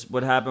was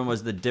what happened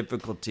was the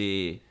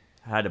difficulty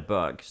had a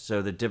bug,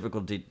 so the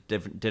difficulty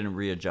didn't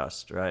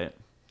readjust, right?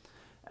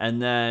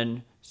 And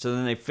then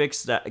they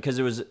fixed that because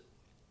it was,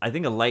 I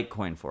think, a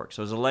Litecoin fork.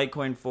 So it was a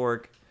Litecoin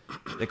fork.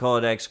 They call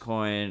it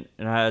Xcoin.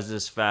 It has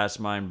this fast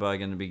mine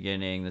bug in the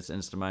beginning, this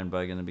Instamine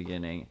bug in the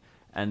beginning,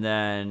 and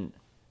then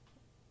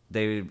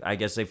I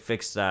guess they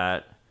fixed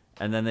that,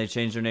 and then they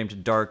changed their name to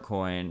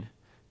Darkcoin.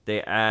 They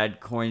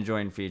add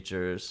CoinJoin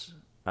features,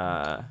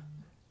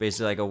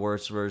 basically like a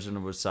worse version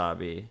of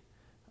Wasabi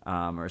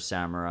or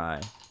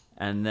Samurai.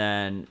 And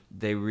then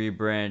they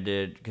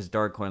rebranded, because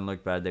Darkcoin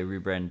looked bad, they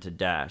rebranded to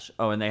Dash.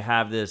 Oh, and they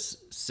have this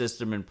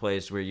system in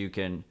place where you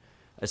can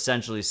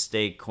essentially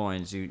stake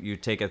coins. You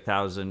take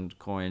 1,000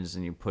 coins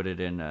and you put it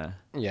in a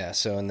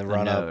So in the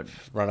run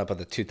up of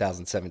the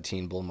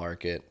 2017 bull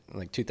market,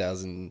 like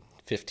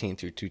 2015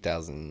 through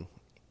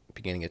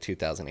beginning of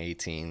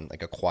 2018,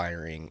 like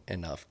acquiring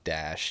enough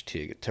Dash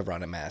to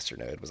run a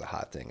masternode was a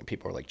hot thing, and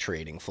people were like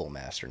trading full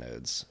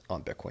masternodes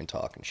on Bitcoin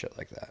Talk and shit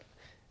like that,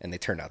 and they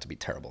turned out to be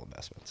terrible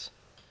investments.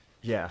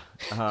 Yeah.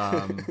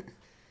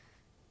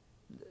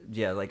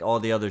 Yeah, like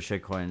all the other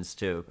shitcoins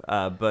too.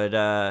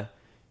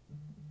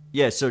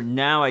 Yeah, so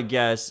now I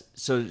guess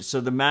so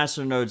the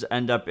masternodes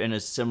end up in a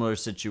similar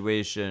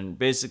situation.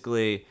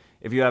 Basically,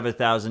 if you have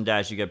 1,000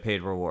 Dash, you get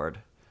paid reward.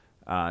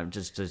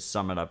 Just to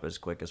sum it up as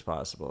quick as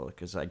possible,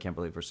 because I can't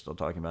believe we're still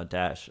talking about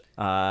Dash.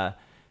 And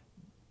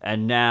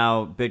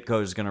now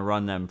BitGo is going to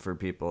run them for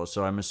people,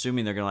 so I'm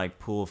assuming they're going to like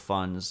pool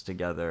funds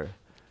together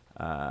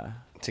to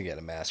get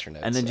a masternode.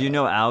 And then, do you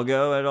know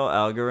Algo at all?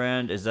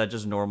 Algorand? Is that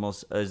just normal?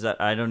 Is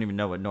that, I don't even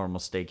know what normal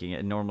staking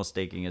is. Normal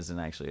staking isn't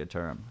actually a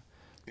term.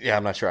 Yeah,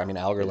 I'm not sure. I mean,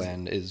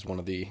 Algorand is one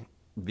of the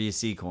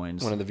VC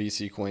coins. One of the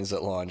VC coins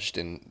that launched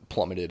and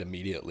plummeted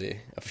immediately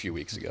a few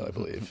weeks ago, I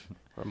believe,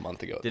 or a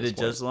month ago. Did it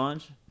just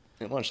launch?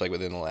 It launched like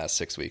within the last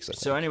 6 weeks. I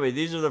think. So anyway,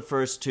 these are the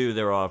first two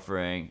they're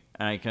offering,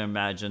 and I can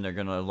imagine they're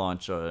going to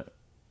launch a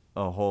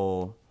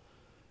whole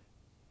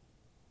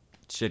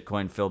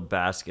shitcoin-filled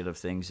basket of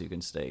things you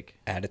can stake.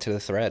 Add it to the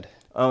thread.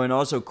 Oh, and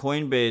also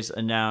Coinbase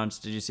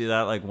announced, did you see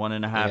that? Like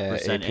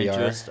 1.5%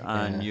 interest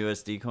on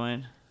USD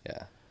coin?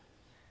 Yeah.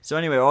 So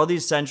anyway, all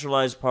these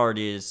centralized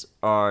parties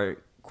are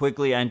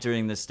quickly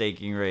entering the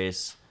staking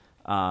race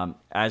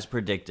as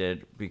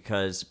predicted,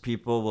 because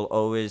people will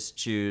always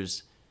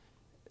choose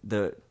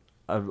a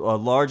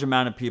large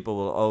amount of people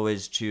will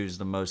always choose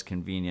the most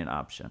convenient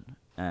option.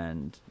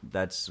 And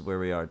that's where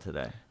we are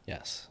today.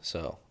 Yes.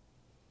 So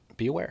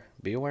be aware.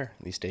 Be aware.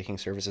 These staking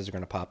services are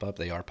going to pop up.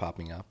 They are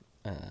popping up.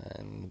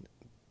 And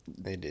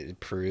it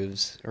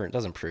proves, or it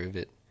doesn't prove,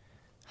 it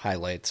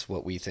highlights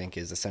what we think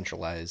is a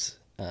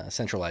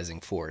centralizing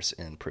force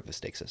in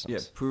proof-of-stake systems. Yeah,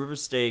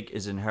 proof-of-stake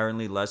is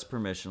inherently less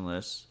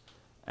permissionless,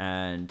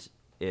 and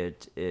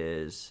it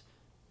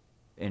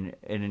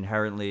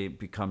inherently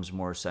becomes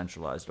more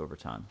centralized over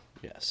time.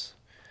 Yes.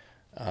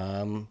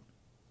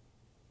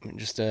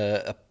 Just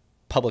a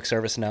public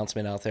service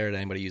announcement out there to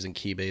anybody using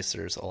Keybase.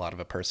 There's a lot of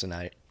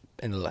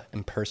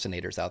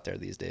impersonators out there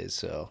these days,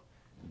 so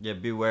yeah,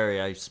 be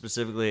wary. I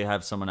specifically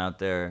have someone out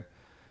there,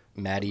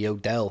 Matty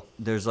Odell.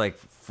 There's like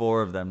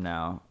 4 of them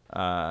now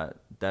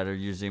that are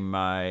using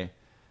my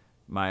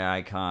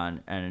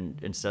icon, and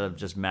instead of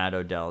just Matt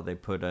Odell, they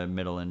put a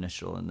middle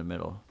initial in the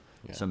middle.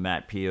 Yeah. So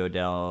Matt P.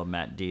 Odell,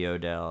 Matt D.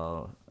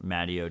 Odell,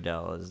 Matty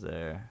Odell is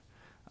there.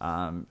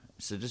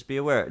 So just be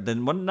aware.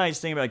 Then one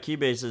nice thing about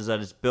Keybase is that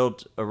it's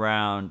built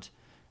around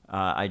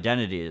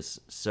identities.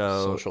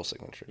 So social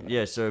signature.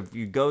 Yeah, so if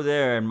you go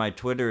there and my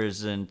Twitter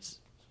isn't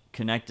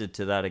connected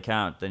to that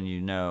account, then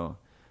you know.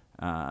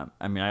 I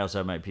mean, I also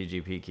have my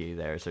PGP key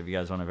there, so if you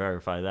guys want to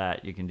verify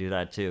that, you can do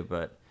that too.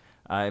 But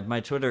if my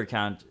Twitter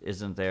account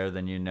isn't there,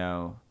 then you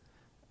know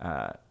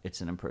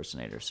it's an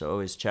impersonator. So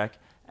always check.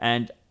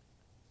 And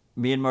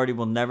me and Marty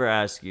will never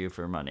ask you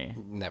for money.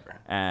 Never.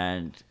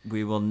 And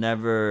we will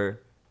never,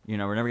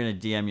 we're never going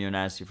to DM you and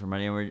ask you for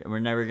money. And we're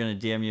never going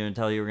to DM you and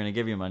tell you we're going to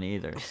give you money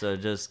either. So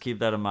just keep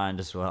that in mind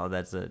as well.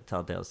 That's a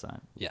telltale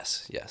sign.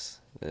 Yes.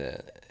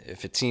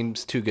 If it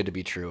seems too good to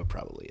be true, it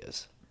probably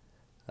is.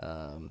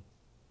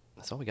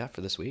 That's all we got for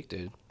this week,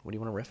 dude. What do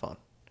you want to riff on?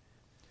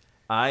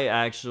 I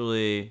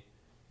actually,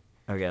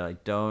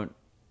 don't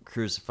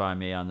crucify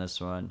me on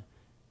this one.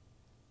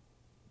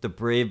 The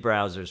Brave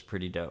browser is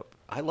pretty dope.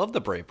 I love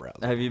the Brave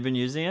browser. Have you been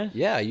using it?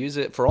 Yeah, I use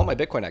it for all my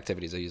Bitcoin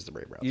activities. I use the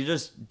Brave browser. You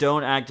just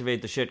don't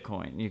activate the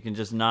shitcoin. You can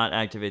just not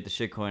activate the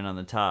shitcoin on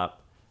the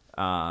top.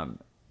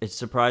 It's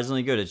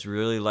surprisingly good. It's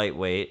really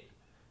lightweight.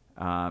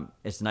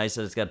 It's nice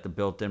that it's got the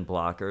built-in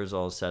blockers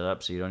all set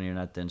up, so you don't even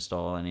have to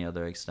install any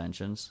other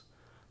extensions.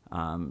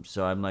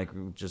 So I'm like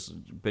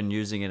just been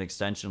using it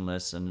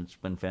extensionless, and it's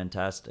been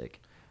fantastic.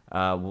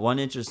 One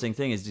interesting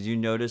thing is, did you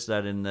notice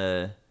that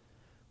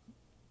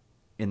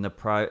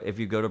if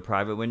you go to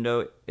private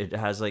window, it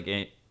has like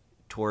a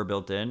Tor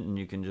built in, and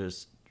you can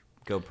just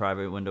go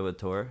private window with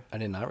Tor? I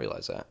did not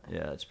realize that.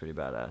 Yeah, it's pretty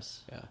badass.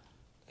 Yeah,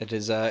 it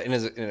is. And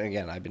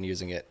again, I've been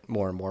using it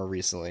more and more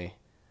recently,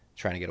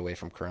 trying to get away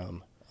from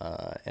Chrome.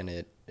 And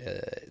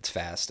it's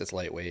fast, it's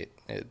lightweight,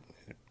 and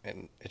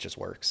it just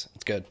works.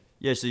 It's good.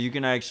 Yeah, so you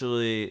can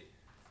actually,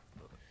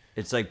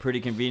 it's like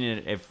pretty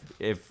convenient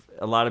if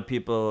a lot of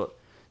people,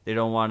 they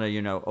don't want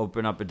to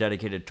open up a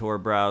dedicated Tor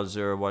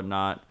browser or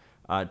whatnot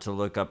to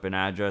look up an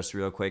address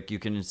real quick. You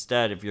can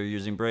instead, if you're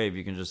using Brave,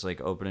 you can just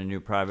like open a new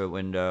private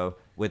window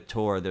with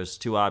Tor. There's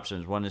two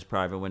options. One is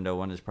private window,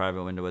 one is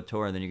private window with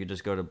Tor, and then you can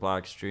just go to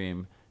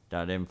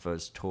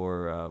blockstream.info's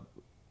Tor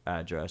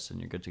address, and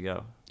you're good to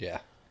go. Yeah.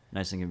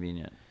 Nice and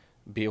convenient.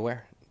 Be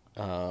aware.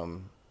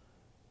 You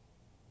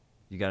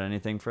got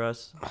anything for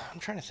us? I'm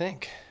trying to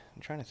think.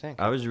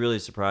 I was really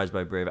surprised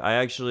by Brave. I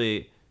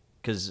actually,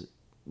 because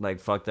like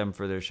fuck them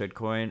for their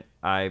shitcoin.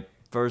 I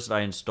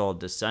installed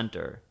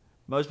Dissenter.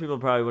 Most people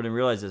probably wouldn't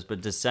realize this, but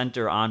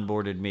Dissenter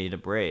onboarded me to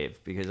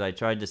Brave because I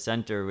tried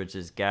Dissenter, which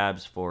is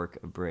Gab's fork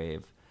of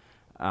Brave,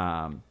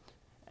 and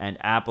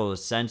Apple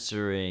is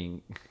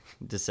censoring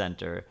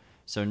Dissenter.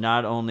 So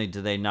not only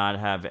do they not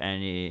have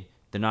any.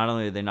 Not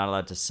only are they not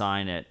allowed to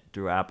sign it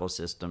through Apple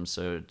systems,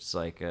 so it's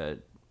like a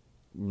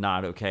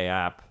not okay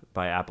app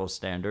by Apple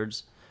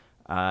standards,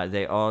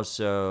 they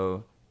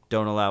also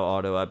don't allow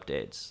auto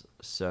updates.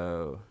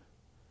 So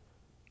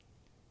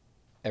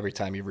every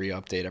time you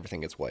re-update, everything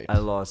gets wiped. I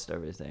lost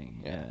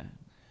everything. Yeah.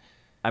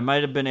 I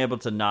might have been able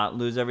to not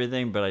lose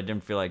everything, but I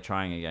didn't feel like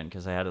trying again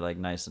because I had it like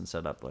nice and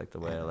set up like the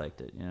way I liked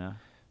it.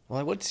 Well,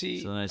 I would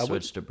see. So then I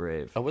switched to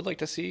Brave. I would like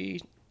to see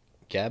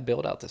Gab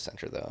build out the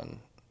center though, and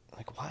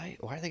like why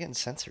are they getting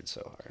censored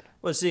so hard?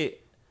 Well, see,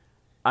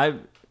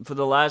 for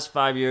the last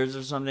 5 years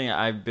or something,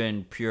 I've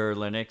been pure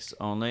Linux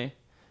only.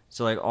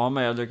 So like all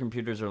my other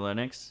computers are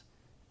Linux,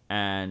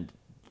 and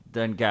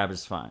then Gab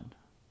is fine.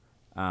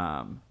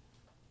 I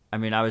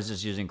mean, I was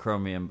just using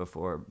Chromium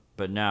before,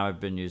 but now I've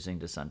been using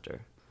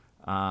Dissenter.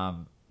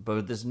 But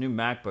with this new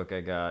MacBook I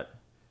got,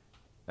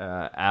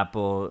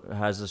 Apple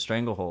has a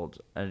stranglehold.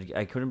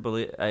 I couldn't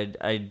believe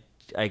I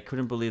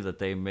couldn't believe that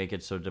they make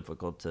it so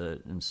difficult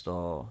to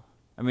install.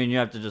 I mean, you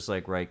have to just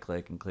like right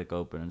click and click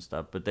open and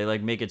stuff, but they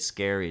like make it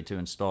scary to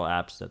install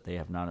apps that they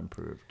have not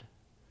improved.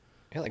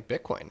 Yeah, like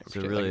Bitcoin. So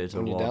really, like it's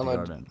a walled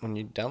garden. When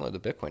you download the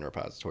Bitcoin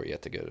repository, you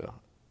have to go to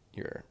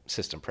your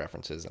system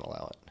preferences and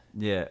allow it.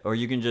 Yeah, or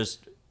you can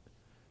just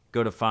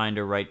go to find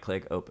or right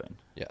click open.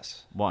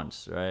 Yes.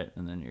 Once, right?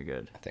 And then you're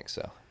good. I think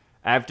so.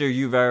 After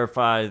you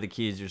verify the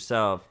keys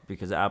yourself,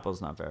 because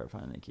Apple's not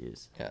verifying the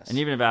keys. Yes. And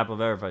even if Apple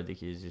verified the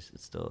keys, you should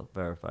still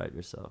verify it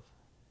yourself.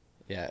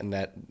 Yeah, and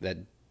that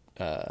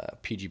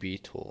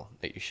PGB tool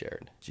that you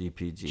shared.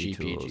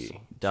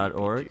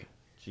 GPGtools.org.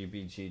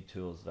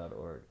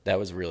 gbgtools.org. That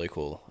was really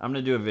cool. I'm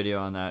going to do a video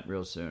on that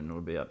real soon.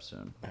 It'll be up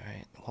soon. All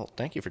right. Well,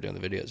 thank you for doing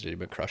the videos, dude. You've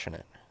been crushing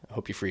it. I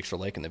hope you freaks are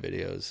liking the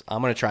videos.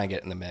 I'm going to try and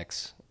get in the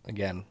mix.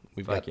 Again,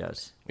 we've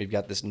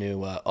got this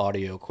new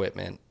audio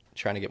equipment,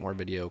 trying to get more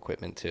video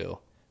equipment too.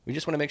 We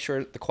just want to make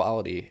sure the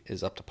quality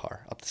is up to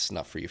par, up to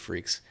snuff for you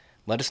freaks.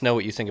 Let us know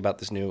what you think about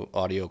this new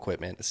audio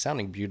equipment. It's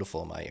sounding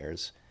beautiful in my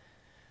ears.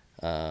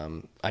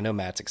 I know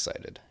Matt's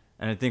excited.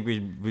 And I think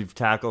we've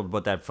tackled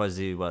what that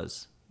fuzzy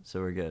was,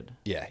 so we're good.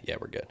 Yeah,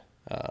 we're good.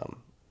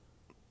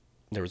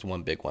 There was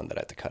one big one that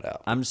I had to cut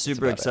out. I'm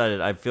super excited.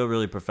 I feel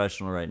really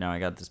professional right now. I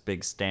got this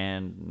big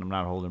stand, and I'm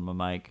not holding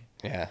my mic.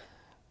 Yeah,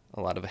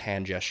 a lot of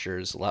hand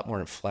gestures, a lot more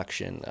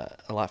inflection,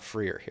 a lot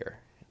freer here.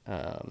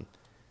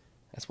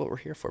 That's what we're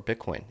here for,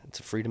 Bitcoin. It's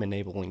a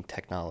freedom-enabling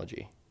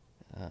technology.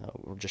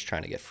 We're just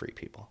trying to get free,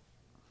 people.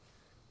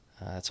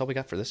 That's all we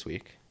got for this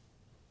week.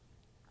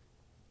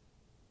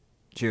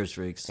 Cheers,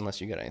 freaks. Unless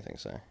you got anything to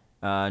say.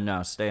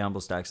 No, stay humble,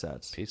 stack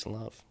sats. Peace and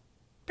love.